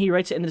 and he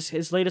writes it in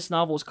his latest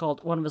novel is called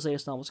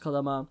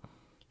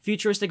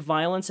Futuristic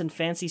Violence and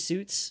Fancy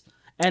Suits,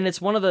 and it's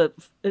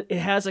it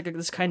has like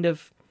this kind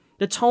of,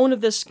 the tone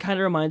of this kind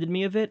of reminded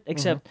me of it,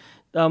 except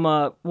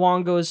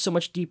Wong goes so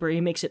much deeper.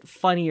 He makes it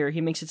funnier.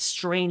 He makes it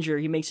stranger.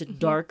 He makes it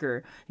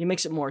darker. He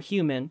makes it more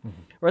human.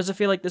 Whereas I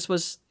feel like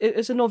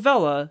it's a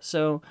novella.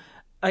 So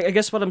I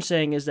guess what I'm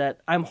saying is that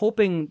I'm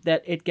hoping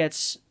that it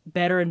gets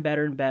better and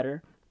better and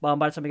better by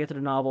the time I get to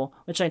the novel,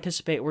 which I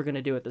anticipate we're going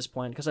to do at this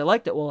point, because I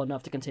liked it well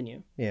enough to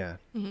continue. Yeah.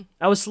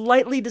 I was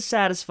slightly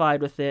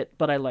dissatisfied with it,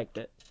 but I liked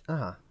it.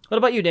 Uh-huh. What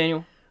about you,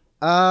 Daniel?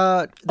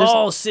 There's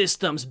All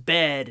systems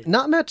bed.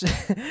 not much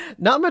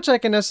I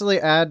can necessarily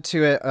add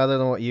to it other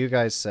than what you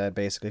guys said,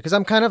 basically, because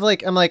I'm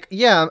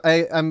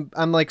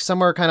like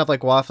somewhere kind of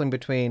like waffling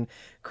between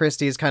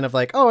Christie's kind of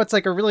like, oh, it's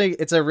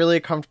a really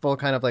comfortable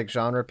kind of like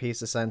genre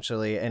piece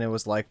essentially, and it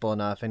was likable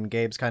enough, and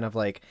Gabe's kind of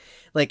like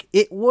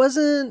it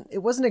wasn't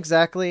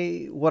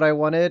exactly what I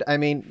wanted. I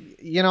mean,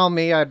 you know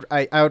me,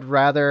 I would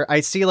rather, I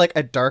see like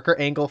a darker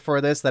angle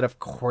for this that of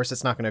course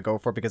it's not going to go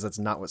for, because that's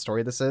not what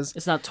story this is.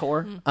 It's not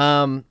Tor.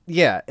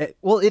 Yeah, it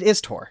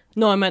is Tor.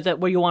 No, I meant that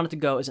where you want it to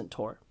go isn't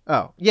Tor.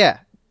 Oh, yeah.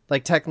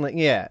 Like,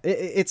 technically, yeah.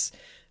 It's,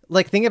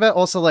 like, think about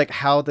also, like,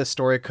 how the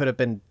story could have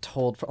been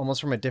told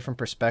almost from a different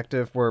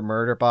perspective, where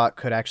Murderbot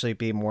could actually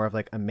be more of,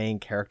 like, a main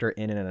character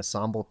in an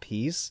ensemble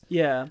piece.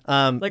 Yeah.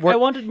 I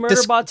wanted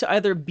Murderbot to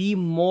either be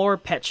more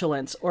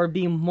petulant or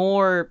be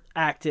more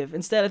active.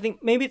 Instead, I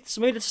think maybe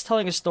it's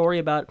telling a story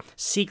about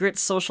secret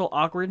social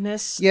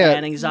awkwardness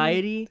and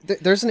anxiety.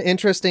 There's an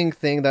interesting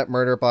thing that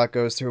Murderbot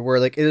goes through where,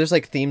 like, there's,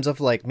 like, themes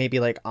of, like, maybe,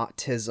 like,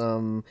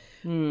 autism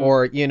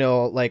or, you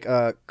know, like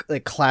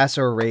class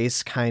or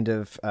race kind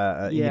of,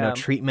 you know,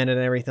 treatment and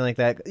everything like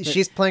that.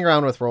 She's playing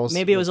around with roles.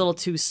 Maybe it was a little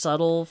too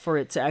subtle for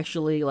it to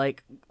actually,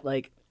 like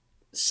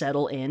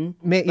settle in.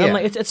 Yeah.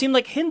 It seemed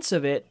like hints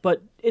of it,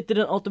 but it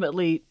didn't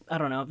ultimately, I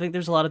don't know. I think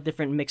there's a lot of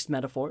different mixed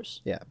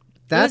metaphors. Yeah.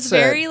 It was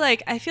very,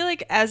 like, I feel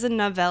like as a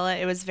novella,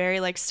 it was very,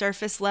 like,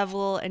 surface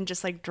level and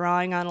just, like,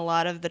 drawing on a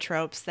lot of the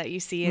tropes that you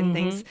see in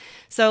things.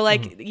 So,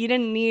 like, you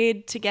didn't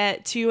need to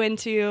get too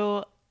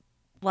into,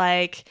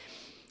 like,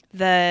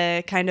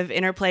 the kind of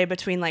interplay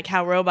between, like,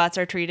 how robots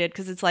are treated.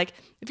 Because it's like,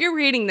 if you're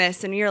reading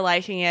this and you're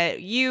liking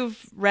it,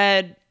 you've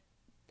read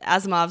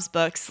Asimov's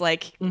books,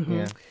 like...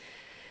 Yeah.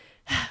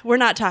 We're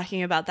not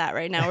talking about that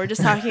right now. We're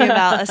just talking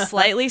about a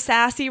slightly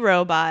sassy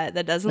robot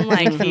that doesn't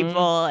like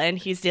people, and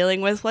he's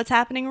dealing with what's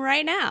happening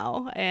right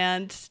now.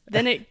 And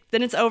then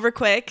it's over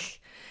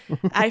quick.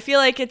 I feel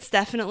like it's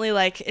definitely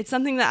like, it's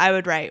something that I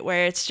would write,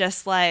 where it's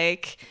just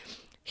like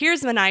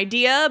here's an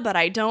idea, but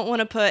I don't want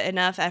to put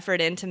enough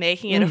effort into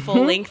making it a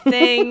full-length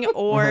thing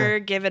or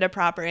give it a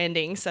proper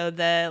ending. So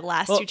the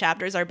last two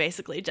chapters are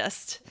basically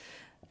just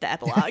the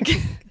epilogue.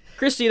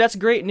 Christy, that's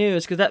great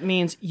news because that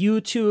means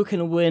you too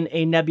can win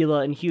a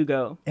Nebula and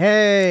Hugo.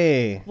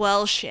 Hey.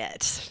 Well,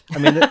 shit. I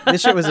mean,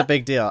 this shit was a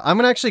big deal. I'm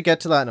gonna actually get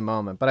to that in a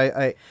moment, but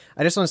I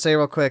just want to say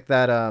real quick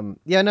that I'm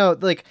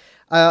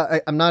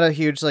not a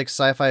huge like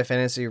sci-fi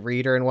fantasy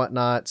reader and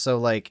whatnot, so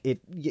like it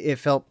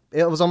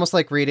was almost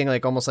like reading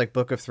like almost like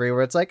Book of Three,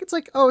 where it's like it's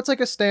like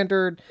a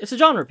standard, it's a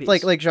genre piece,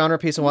 like genre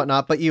piece and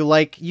whatnot, but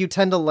you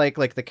tend to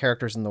like the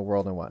characters in the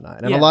world and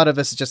whatnot, and a lot of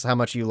this is just how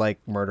much you like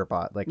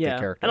Murderbot, like the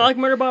character. And I like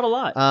Murderbot a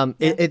lot.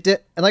 It did,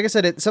 and like I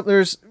said,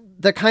 there's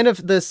the kind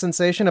of the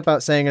sensation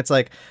about saying it's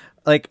like,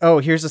 oh,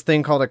 here's this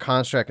thing called a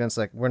construct, and it's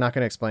like, we're not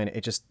going to explain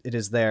it. It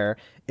is there.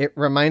 It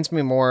reminds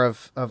me more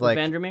of like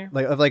Vandermeer?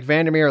 like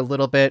Vandermeer a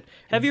little bit.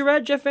 Have you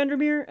read Jeff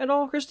Vandermeer at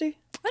all, Christy?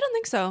 I don't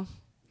think so.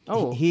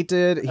 Oh, he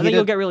did. I think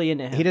you'll get really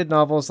into him. He did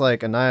novels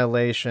like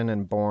Annihilation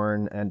and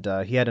Born,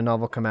 and he had a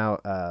novel come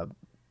out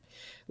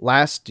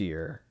last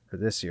year or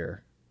this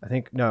year. I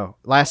think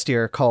last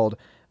year called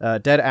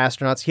Dead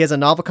Astronauts. He has a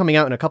novel coming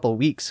out in a couple of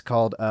weeks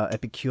called A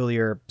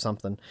Peculiar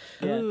something.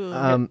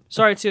 Ooh.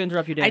 Sorry to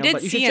interrupt you, Daniel. I did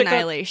but you see should check out-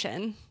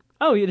 Annihilation.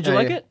 Oh, did you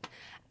like yeah. it?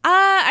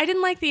 I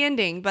didn't like the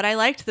ending, but I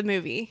liked the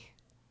movie.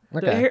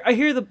 Okay. I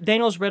hear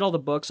Daniel's read all the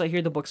books. I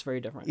hear the books very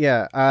different.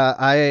 Yeah,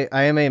 I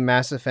am a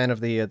massive fan of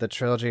the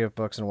trilogy of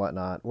books and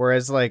whatnot.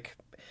 Whereas like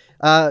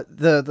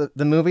the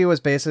movie was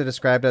basically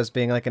described as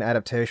being like an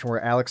adaptation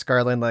where Alex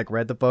Garland like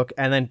read the book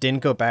and then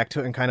didn't go back to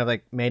it and kind of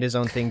like made his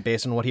own thing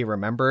based on what he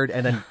remembered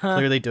and then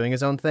clearly doing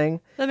his own thing.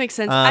 That makes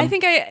sense. I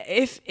think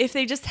if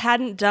they just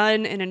hadn't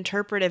done an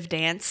interpretive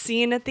dance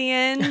scene at the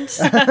end,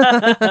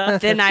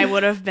 then I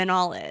would have been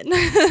all in.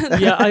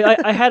 Yeah,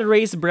 I had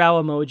raised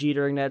brow emoji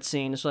during that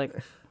scene. It's like,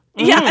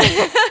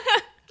 Yeah.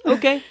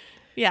 okay.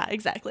 Yeah,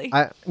 exactly.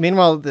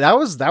 Meanwhile, that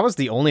was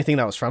the only thing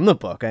that was from the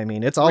book. I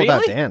mean, it's all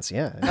about Really? dance,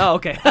 yeah. Oh,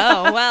 okay.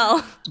 Oh,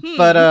 well.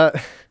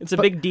 But It's a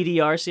big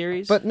DDR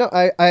series. But no,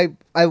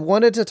 I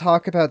wanted to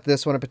talk about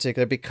this one in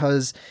particular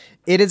because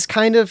it is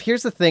kind of,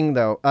 here's the thing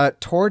though,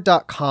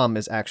 Tor.com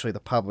is actually the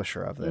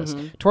publisher of this.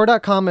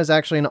 Tor.com is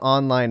actually an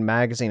online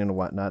magazine and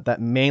whatnot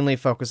that mainly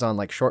focus on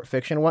like short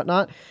fiction and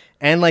whatnot.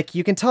 And like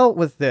you can tell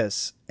with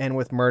this and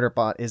with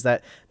Murderbot is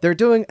that they're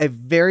doing a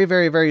very,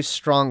 very, very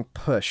strong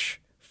push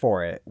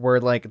for it,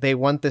 where like they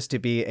want this to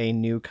be a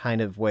new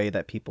kind of way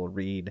that people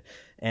read,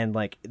 and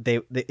like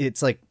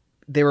it's like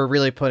they were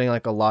really putting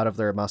like a lot of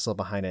their muscle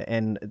behind it,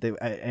 and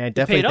I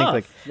definitely think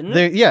like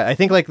I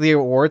think like the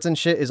awards and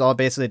shit is all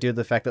basically due to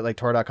the fact that like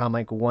Tor.com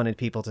like wanted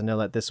people to know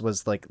that this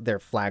was like their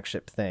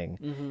flagship thing,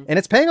 and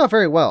it's paying off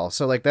very well.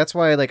 So like that's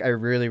why like I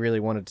really really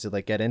wanted to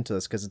like get into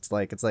this, because it's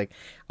like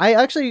I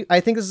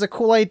think this is a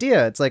cool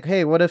idea. It's like,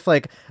 hey, what if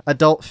like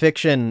adult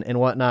fiction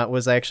and whatnot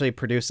was actually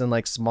produced in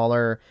like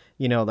smaller,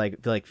 you know,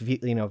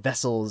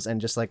 vessels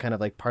and just like kind of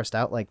like parsed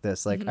out like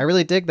this. Like I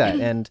really dig that.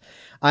 And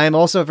I'm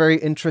also very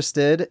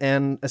interested,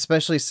 and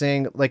especially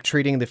seeing like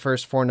treating the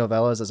first 4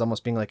 novellas as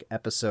almost being like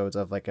episodes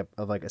of like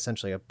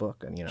essentially a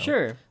book, and you know.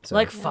 Sure. So.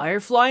 Like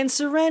Firefly and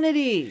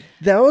Serenity.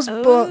 Those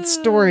book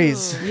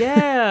stories.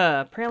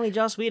 Yeah. Apparently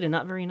Joss Whedon,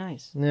 not very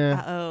nice. Yeah.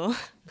 Uh-oh.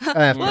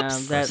 Yeah,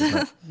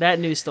 that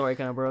news story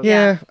kind of broke.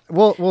 Yeah,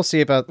 we'll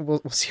see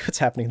we'll see what's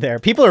happening there.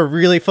 People are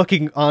really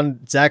fucking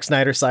on Zack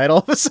Snyder's side all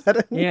of a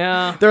sudden.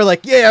 Yeah. They're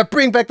like, yeah,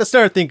 bring back the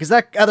Star thing because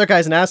that other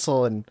guy's an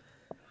asshole and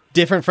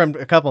different from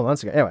a couple of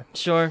months ago. Anyway,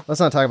 Sure.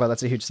 let's not talk about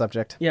that's a huge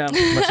subject. Yeah.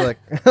 Much like,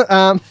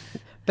 but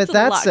There's a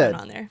that lot said,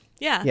 going on there.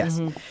 Yeah. yes,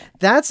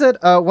 that said,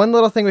 one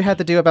little thing we had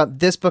to do about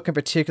this book in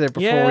particular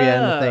before we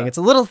end the thing. It's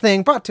a little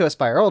thing brought to us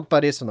by our old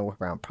buddies from the Whip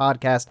Around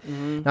podcast.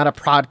 Not a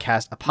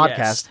podcast, a podcast.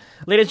 Yes.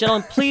 Ladies and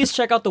gentlemen, please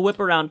check out the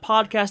Whip Around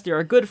podcast. They're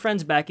our good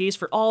friends Becky's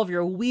for all of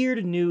your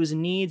weird news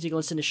needs. You can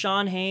listen to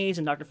Sean Hayes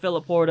and Dr.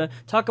 Philip Porta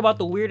talk about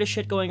the weirdest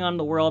shit going on in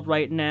the world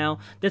right now.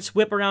 That's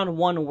Whip Around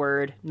one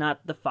word,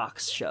 not the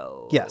Fox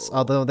show. Yes,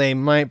 although they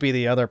might be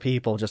the other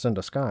people just in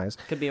disguise.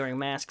 Could be wearing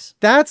masks.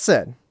 That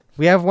said,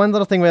 we have one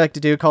little thing we like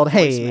to do called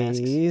Hazy Memories.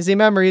 Hazy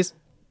memories.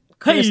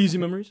 Christy,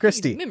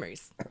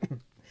 Memories.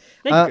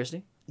 Thank you,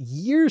 Christy.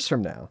 years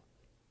from now.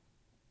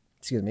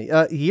 Excuse me.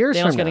 Years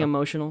Daniel's from getting now.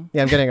 emotional.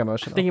 Yeah, I'm getting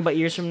emotional. Thinking about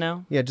years from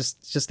now. Yeah,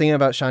 just thinking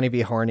about Shawnee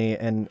B. Horny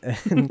and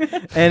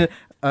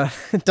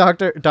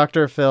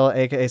Dr. Phil,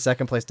 aka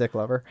Second Place Dick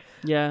Lover.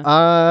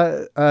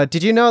 Yeah.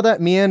 Did you know that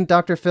me and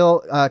Dr.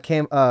 Phil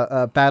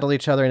battled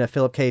each other in a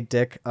Philip K.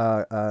 Dick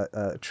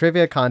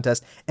trivia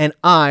contest, and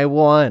I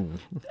won.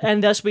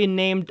 And thus we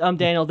named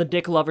Daniel the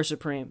Dick Lover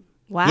Supreme.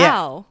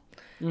 Wow.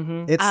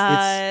 It's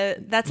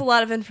That's a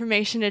lot of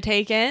information to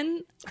take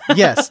in.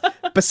 yes.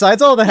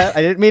 Besides all that,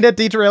 I didn't mean to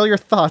derail your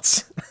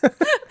thoughts.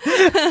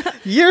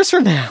 Years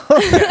from now,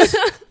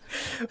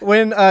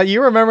 when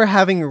you remember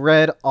having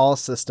read All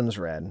Systems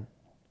Red,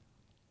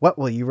 what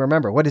will you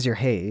remember? What is your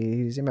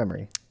hazy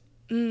memory?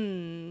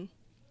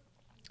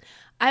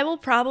 I will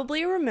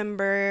probably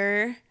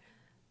remember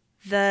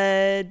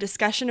the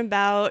discussion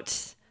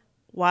about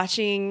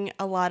watching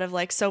a lot of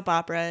like soap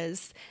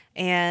operas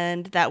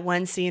and that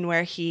one scene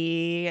where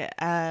he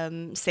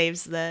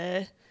saves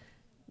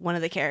one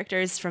of the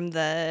characters from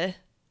the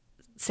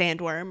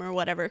sandworm or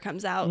whatever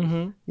comes out.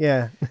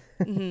 Yeah.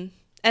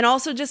 And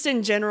also just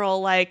in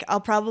general, like, I'll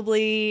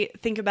probably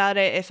think about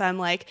it if I'm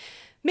like,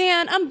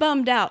 man, I'm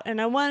bummed out and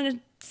I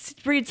want to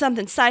read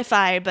something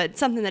sci-fi, but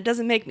something that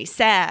doesn't make me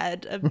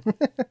sad.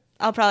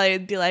 I'll probably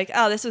be like,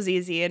 oh, this was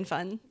easy and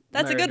fun.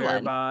 That's a good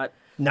one. Murderbot.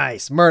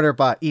 Nice.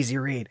 Murderbot. Easy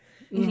read.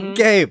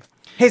 Gabe.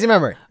 Hazy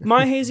memory.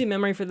 My hazy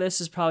memory for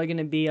this is probably going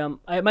to be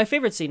my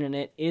favorite scene in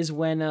it is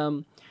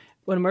when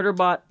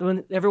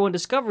when everyone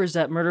discovers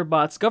that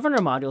Murderbot's governor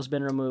module's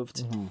been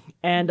removed,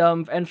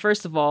 and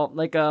first of all,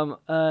 like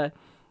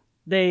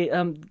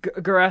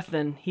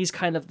Garethan,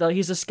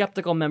 he's a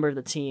skeptical member of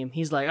the team.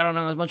 He's like, I don't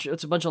know,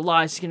 it's a bunch of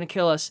lies. He's gonna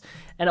kill us.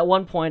 And at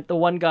one point, the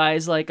one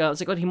guy's like,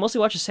 it's like, oh, he mostly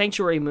watches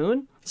Sanctuary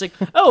Moon. It's like,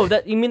 oh,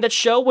 that you mean that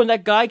show when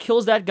that guy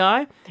kills that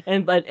guy?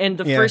 And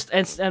first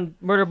and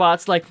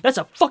Murderbot's like, that's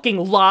a fucking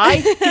lie.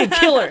 He didn't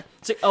kill her.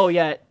 It's like, oh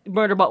yeah,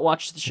 Murderbot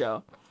watches the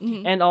show.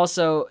 And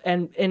also,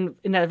 and in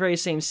that very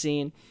same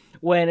scene,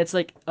 when it's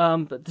like,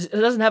 it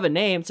doesn't have a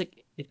name. It's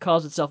like it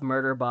calls itself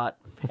Murderbot.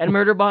 And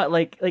Murderbot,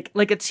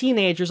 like a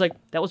teenager's like,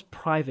 that was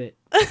private.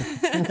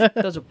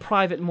 That was a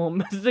private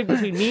moment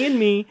between me and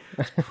me.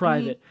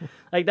 Private.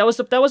 Like that was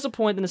the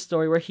point in the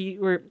story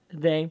where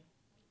they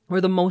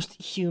were the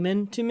most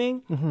human to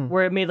me.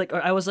 Where it made like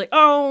I was like,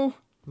 oh,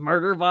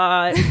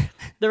 Murderbot.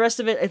 The rest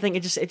of it, I think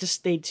it just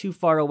stayed too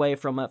far away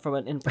from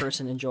an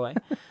in-person enjoy.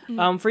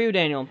 For you,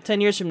 Daniel, 10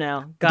 years from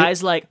now,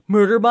 guys like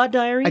Murderbot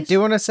Diaries. I do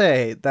want to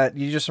say that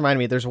you just reminded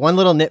me. There's one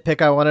little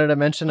nitpick I wanted to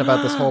mention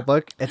about this whole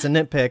book. It's a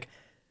nitpick.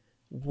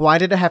 Why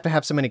did it have to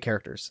have so many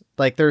characters?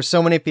 Like, there's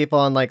so many people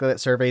on like that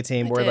survey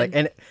team where like,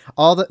 and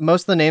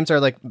most of the names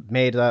are like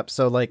made up.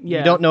 So like,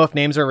 you don't know if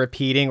names are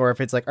repeating or if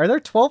it's like, are there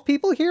 12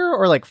 people here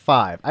or like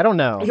 5? I don't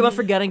know. I keep on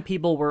forgetting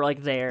people were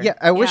like there. Yeah,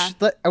 I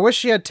wish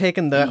she had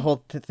taken that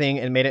whole thing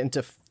and made it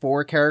into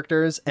 4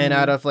 characters. And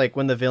out of like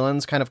when the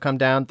villains kind of come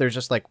down, there's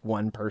just like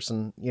one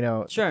person. You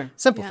know,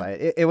 simplify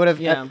it. It would have.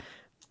 Yeah.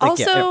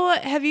 Also,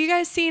 have you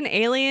guys seen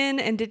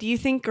Alien? And did you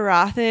think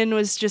Garathan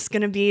was just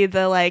gonna be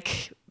the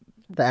like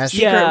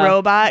secret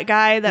robot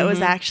guy that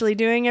was actually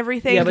doing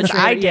everything? Yeah, but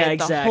I did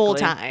the whole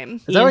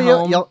time. Is that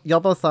what y'all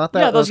both thought that?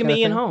 Yeah, that was gonna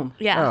be Ian Holm.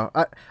 Yeah.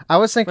 Oh, I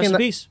was thinking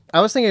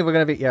I was thinking we're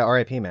gonna be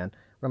R.I.P. man,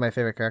 one of my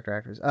favorite character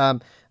actors.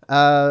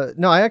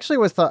 No, I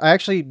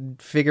actually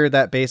figured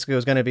that basically it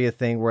was gonna be a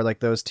thing where like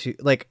those two,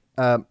 like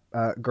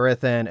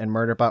Garethan and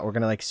Murderbot were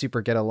gonna like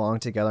super get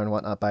along together and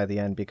whatnot by the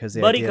end, because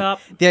the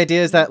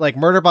idea is that like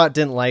Murderbot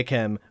didn't like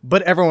him,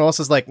 but everyone else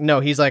is like, no,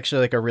 he's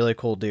actually like a really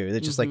cool dude.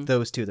 It's just like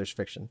those two, there's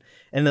fiction,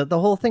 and the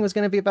whole thing was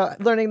gonna be about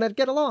learning that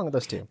get along with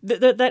those two.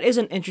 That is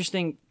an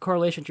interesting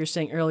correlation you're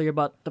saying earlier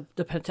about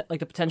the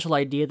potential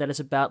idea that it's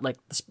about like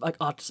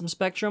autism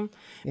spectrum,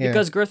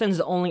 because Garethan's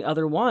the only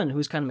other one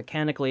who's kind of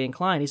mechanically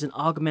inclined. He's an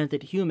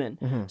augmented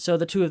human, so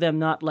the two of them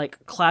not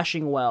like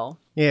clashing well.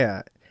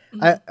 Yeah.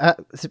 I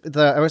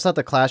always thought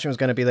the clashing was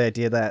going to be the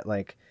idea that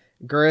like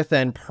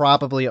Garethan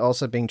probably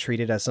also being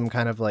treated as some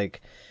kind of like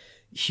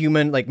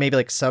human, like maybe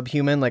like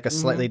subhuman, like a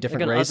slightly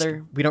different like race.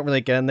 Other... We don't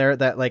really get in there.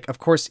 That like, of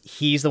course,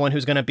 he's the one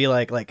who's going to be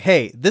like,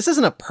 hey, this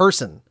isn't a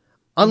person.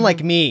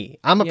 Unlike me,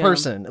 I'm a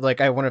person.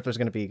 Like, I wonder if that's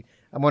going to be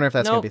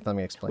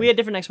something explained. We had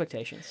different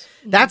expectations.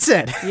 That's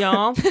it.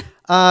 Yeah.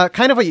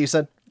 Kind of what you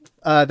said.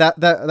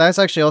 That's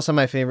actually also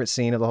my favorite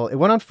scene of the whole. It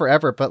went on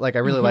forever, but like I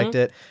really liked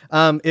it.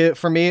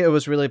 For me, it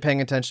was really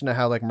paying attention to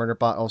how like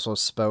Murderbot also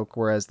spoke,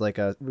 whereas like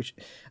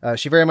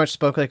she very much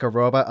spoke like a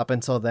robot up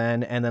until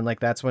then, and then like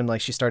that's when like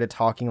she started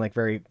talking like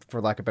very,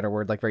 for lack of a better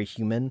word, like very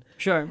human.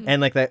 Sure.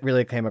 And like that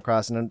really came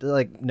across, and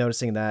like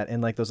noticing that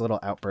and like those little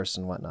outbursts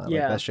and whatnot. Yeah.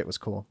 Like, that shit was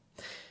cool.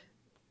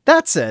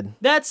 That said,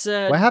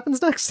 what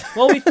happens next?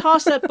 Well, we've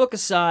tossed that book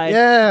aside.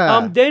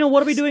 Yeah. Daniel,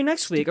 what are we doing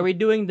next week? Are we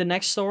doing the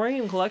next story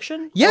in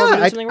collection? Yeah,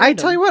 I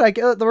tell you what, I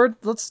get the word.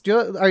 Let's do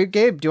it. Are you,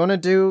 Gabe? Do you want to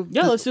do?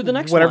 Yeah, let's do the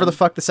next whatever one. the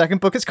fuck the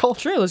second book is called.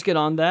 Sure, let's get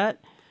on that.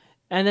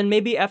 And then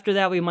maybe after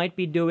that, we might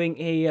be doing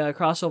a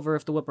crossover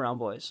of the Whip Around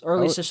Boys, or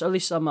at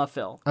least some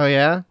Phil. Oh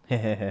yeah,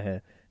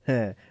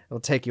 we'll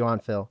take you on,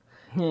 Phil.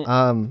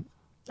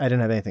 I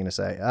didn't have anything to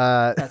say.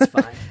 That's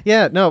fine.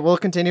 Yeah, no, we'll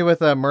continue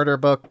with Murder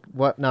Book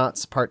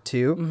Whatnots Part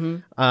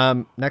 2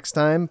 next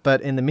time.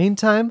 But in the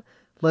meantime,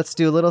 let's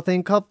do a little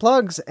thing called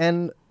plugs.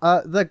 And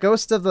the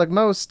ghost of the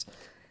most,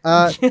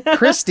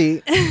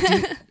 Christy,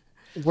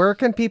 where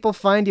can people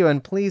find you?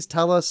 And please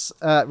tell us,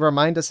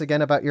 remind us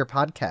again about your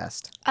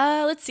podcast.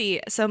 Let's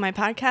see. So my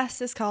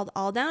podcast is called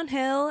All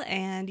Downhill,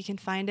 and you can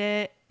find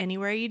it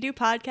anywhere you do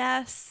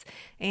podcasts,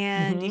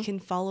 and you can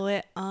follow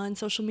it on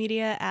social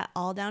media at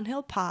All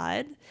Downhill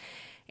Pod.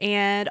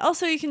 And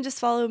also you can just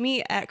follow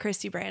me at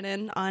Christy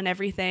Brannon on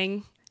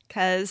everything,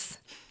 because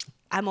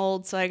I'm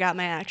old, so I got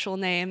my actual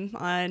name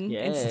on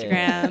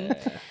Instagram.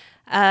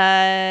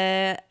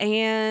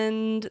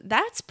 And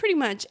that's pretty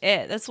much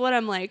it. That's what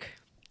I'm like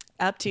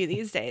up to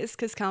these days,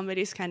 because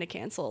comedy's kind of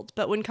canceled.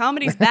 But when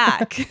comedy's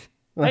back...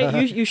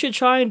 Hey, you should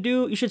try and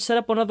you should set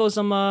up one of those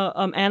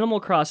Animal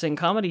Crossing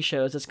comedy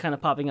shows that's kind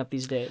of popping up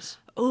these days.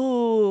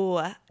 Ooh,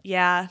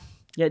 yeah.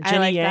 Yeah, I Jenny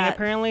like Yang that.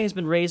 apparently has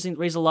been raised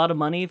a lot of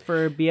money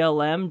for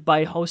BLM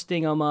by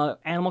hosting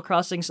Animal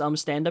Crossing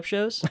stand-up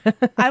shows.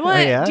 I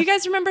want. yeah? Do you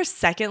guys remember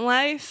Second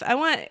Life? I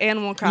want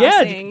Animal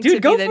Crossing dude, to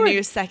go be the for it.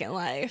 new Second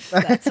Life.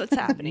 That's what's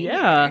happening.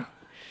 Yeah. here.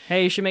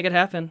 Hey, you should make it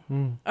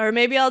happen. Or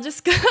maybe I'll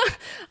just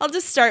I'll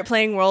just start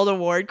playing World of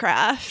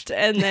Warcraft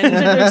and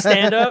then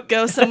Stand up.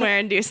 go somewhere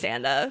and do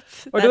stand up.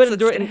 Or That's do what's it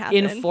gonna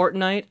in happen.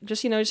 Fortnite.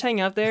 Just just hang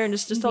out there and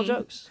just tell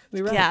jokes.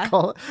 Be right. Yeah.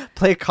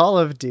 Play Call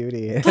of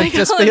Duty. And Play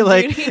just Call be of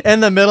like Duty. in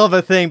the middle of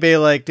a thing, be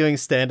like doing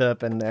stand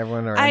up, and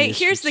everyone around. you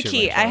Here's the shooting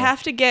key. each I other.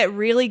 have to get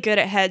really good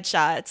at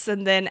headshots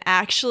and then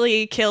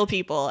actually kill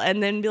people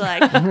and then be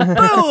like,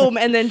 boom,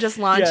 and then just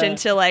launch Yeah.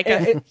 into like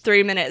a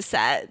 3-minute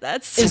set.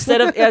 That's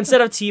Instead of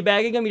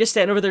teabagging them, you just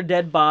stand over their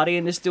dead body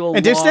and just do a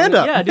And do long-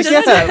 stand-up. Yeah, do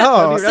Yeah. stand up.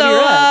 Oh.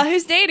 so.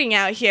 Who's dating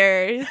out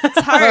here? It's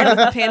hard with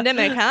the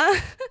pandemic, huh?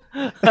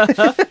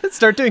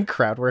 Start doing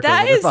crowd work.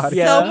 That over is the body.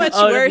 Yeah. so much Oh,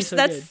 that'd be worse. so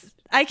That's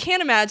I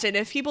can't imagine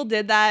if people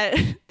did that.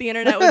 The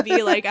internet would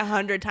be like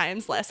 100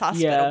 times less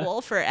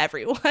hospitable for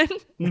everyone.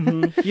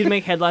 You'd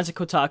make headlines at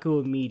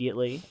Kotaku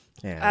immediately.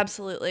 Yeah.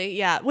 Absolutely,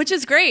 yeah. Which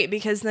is great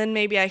because then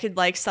maybe I could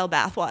like sell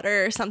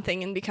bathwater or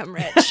something and become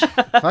rich.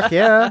 Fuck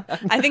yeah.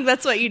 I think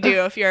that's what you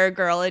do if you're a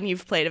girl and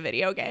you've played a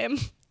video game.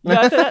 Yeah,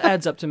 I think that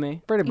adds up to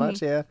me. Pretty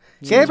much, yeah.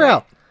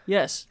 Gabriel,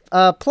 Yes.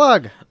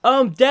 plug.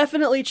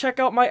 Definitely check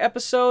out my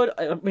episode.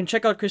 I mean,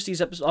 check out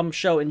Christy's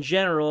show in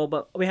general,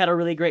 but we had a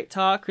really great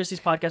talk. Christy's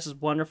podcast is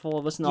wonderful.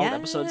 I've listened to all the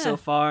episodes so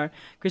far.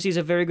 Christy's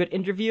a very good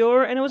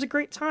interviewer, and it was a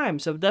great time.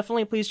 So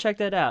definitely please check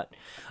that out.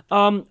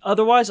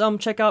 Otherwise,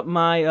 check out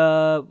my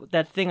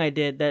that thing I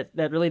did, that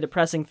really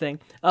depressing thing.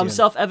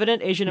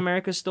 Self-Evident Asian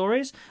America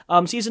Stories.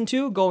 Season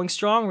 2 going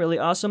strong, really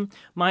awesome.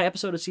 My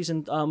episode of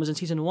was in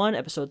season 1,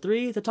 episode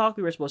 3, the talk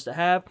we were supposed to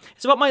have.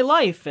 It's about my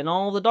life and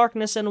all the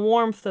darkness and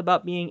warmth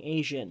about being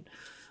Asian.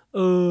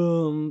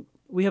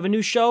 We have a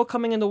new show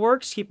coming in the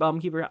works. Keep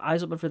your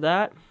eyes open for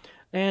that.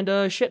 And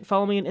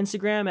follow me on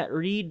Instagram at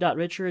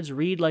read.richards.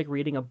 Read like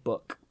reading a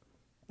book.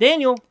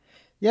 Daniel.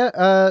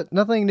 Yeah,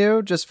 nothing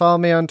new. Just follow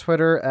me on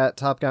Twitter at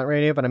Top Count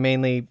Radio, but I'm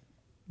mainly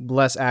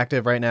less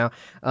active right now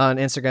on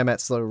Instagram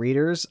at Slow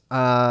Readers.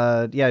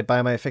 Buy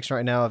my fiction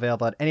right now,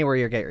 available at anywhere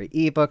you get your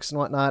ebooks and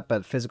whatnot,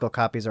 but physical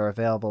copies are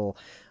available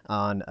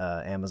on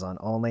Amazon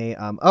only.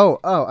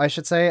 I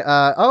should say,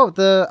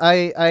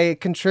 I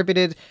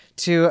contributed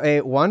to a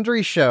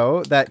Wondery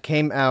show that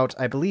came out,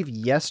 I believe,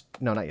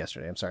 not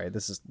yesterday. I'm sorry.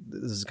 This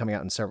is coming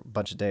out in a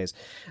bunch of days.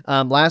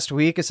 Last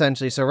week,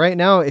 essentially. So right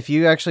now, if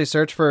you actually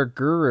search for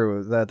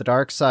Guru, the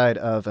dark side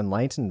of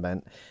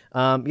enlightenment,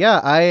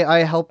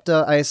 I helped,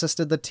 I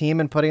assisted the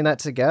team in putting that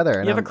together.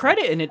 And You have a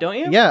credit in it, don't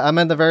you? yeah, I'm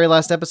in the very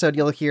last episode.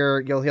 You'll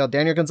hear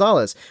Daniel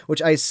Gonzalez,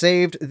 which I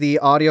saved the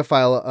audio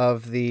file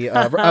of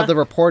the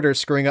reporter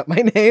screwing up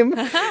my name.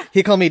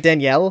 He called me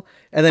Danielle,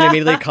 and then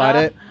immediately caught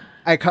it.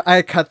 I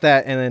cut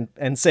that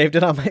and saved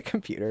it on my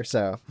computer.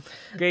 So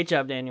Great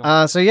job,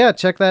 Daniel. so yeah,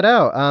 check that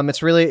out.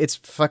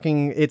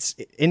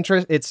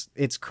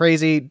 It's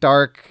crazy,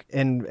 dark,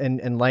 and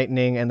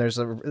enlightening, and there's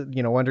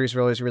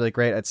Wondery's really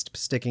great at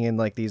sticking in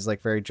like these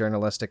like very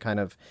journalistic kind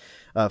of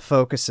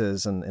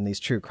focuses and these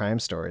true crime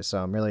stories.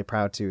 So I'm really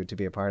proud to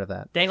be a part of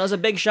that. Daniel's a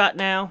big shot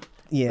now.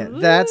 Yeah,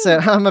 that's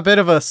it. I'm a bit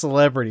of a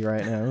celebrity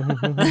right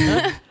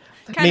now.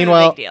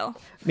 Meanwhile, of a big deal.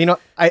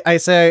 I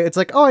say it's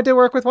like, oh, I did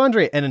work with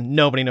Wondery, and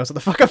nobody knows what the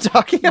fuck I'm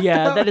talking about.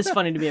 Yeah, that is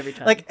funny to me every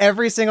time. Like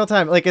every single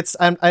time. Like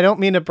I don't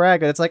mean to brag,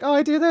 but it's like, oh,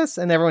 I do this,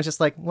 and everyone's just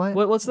like, what?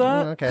 What's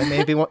that? Oh, okay,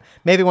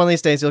 maybe one of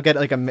these days you'll get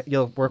like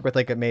you'll work with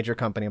like a major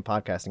company in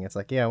podcasting. It's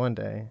like, yeah, one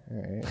day.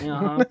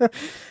 All right.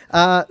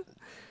 Uh-huh.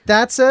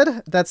 That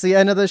said, that's the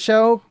end of the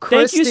show.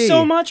 Thank you Christy.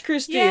 so much,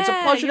 Christy. It's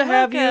a pleasure to you're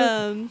have you.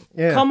 welcome.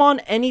 Yeah. Come on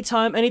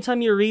anytime.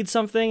 Anytime you read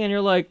something and you're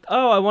like,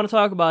 oh, I want to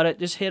talk about it,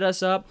 just hit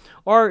us up.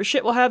 Or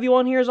we'll have you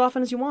on here as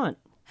often as you want.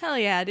 Hell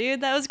yeah,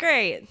 dude. That was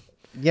great.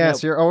 Yes,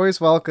 Yep. you're always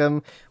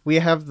welcome. We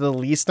have the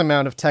least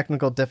amount of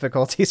technical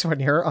difficulties when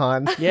you're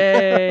on.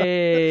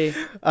 Yay.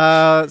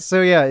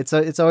 So yeah,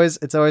 it's always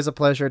a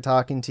pleasure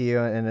talking to you,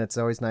 and it's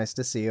always nice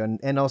to see you,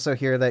 and also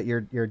hear that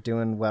you're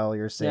doing well,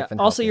 you're safe, Yeah.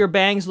 and Also, healthy. your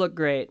bangs look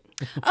great.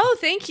 Oh,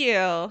 thank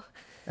you.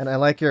 And I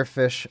like your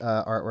fish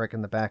artwork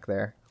in the back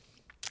there.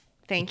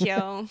 Thank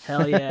you.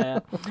 Hell yeah.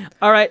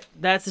 All right,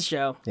 that's the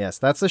show. Yes,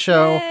 that's the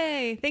show.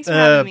 Hey, thanks for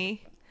having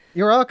me.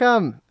 You're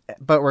welcome.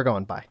 But we're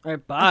going bye. All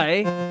right,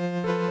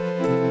 bye.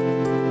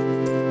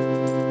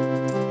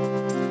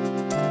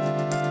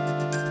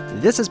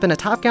 This has been a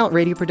Top Count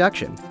Radio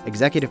production,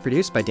 executive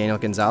produced by Daniel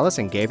Gonzalez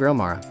and Gabriel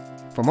Mara.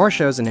 For more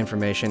shows and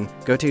information,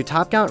 go to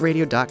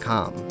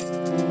topcountradio.com.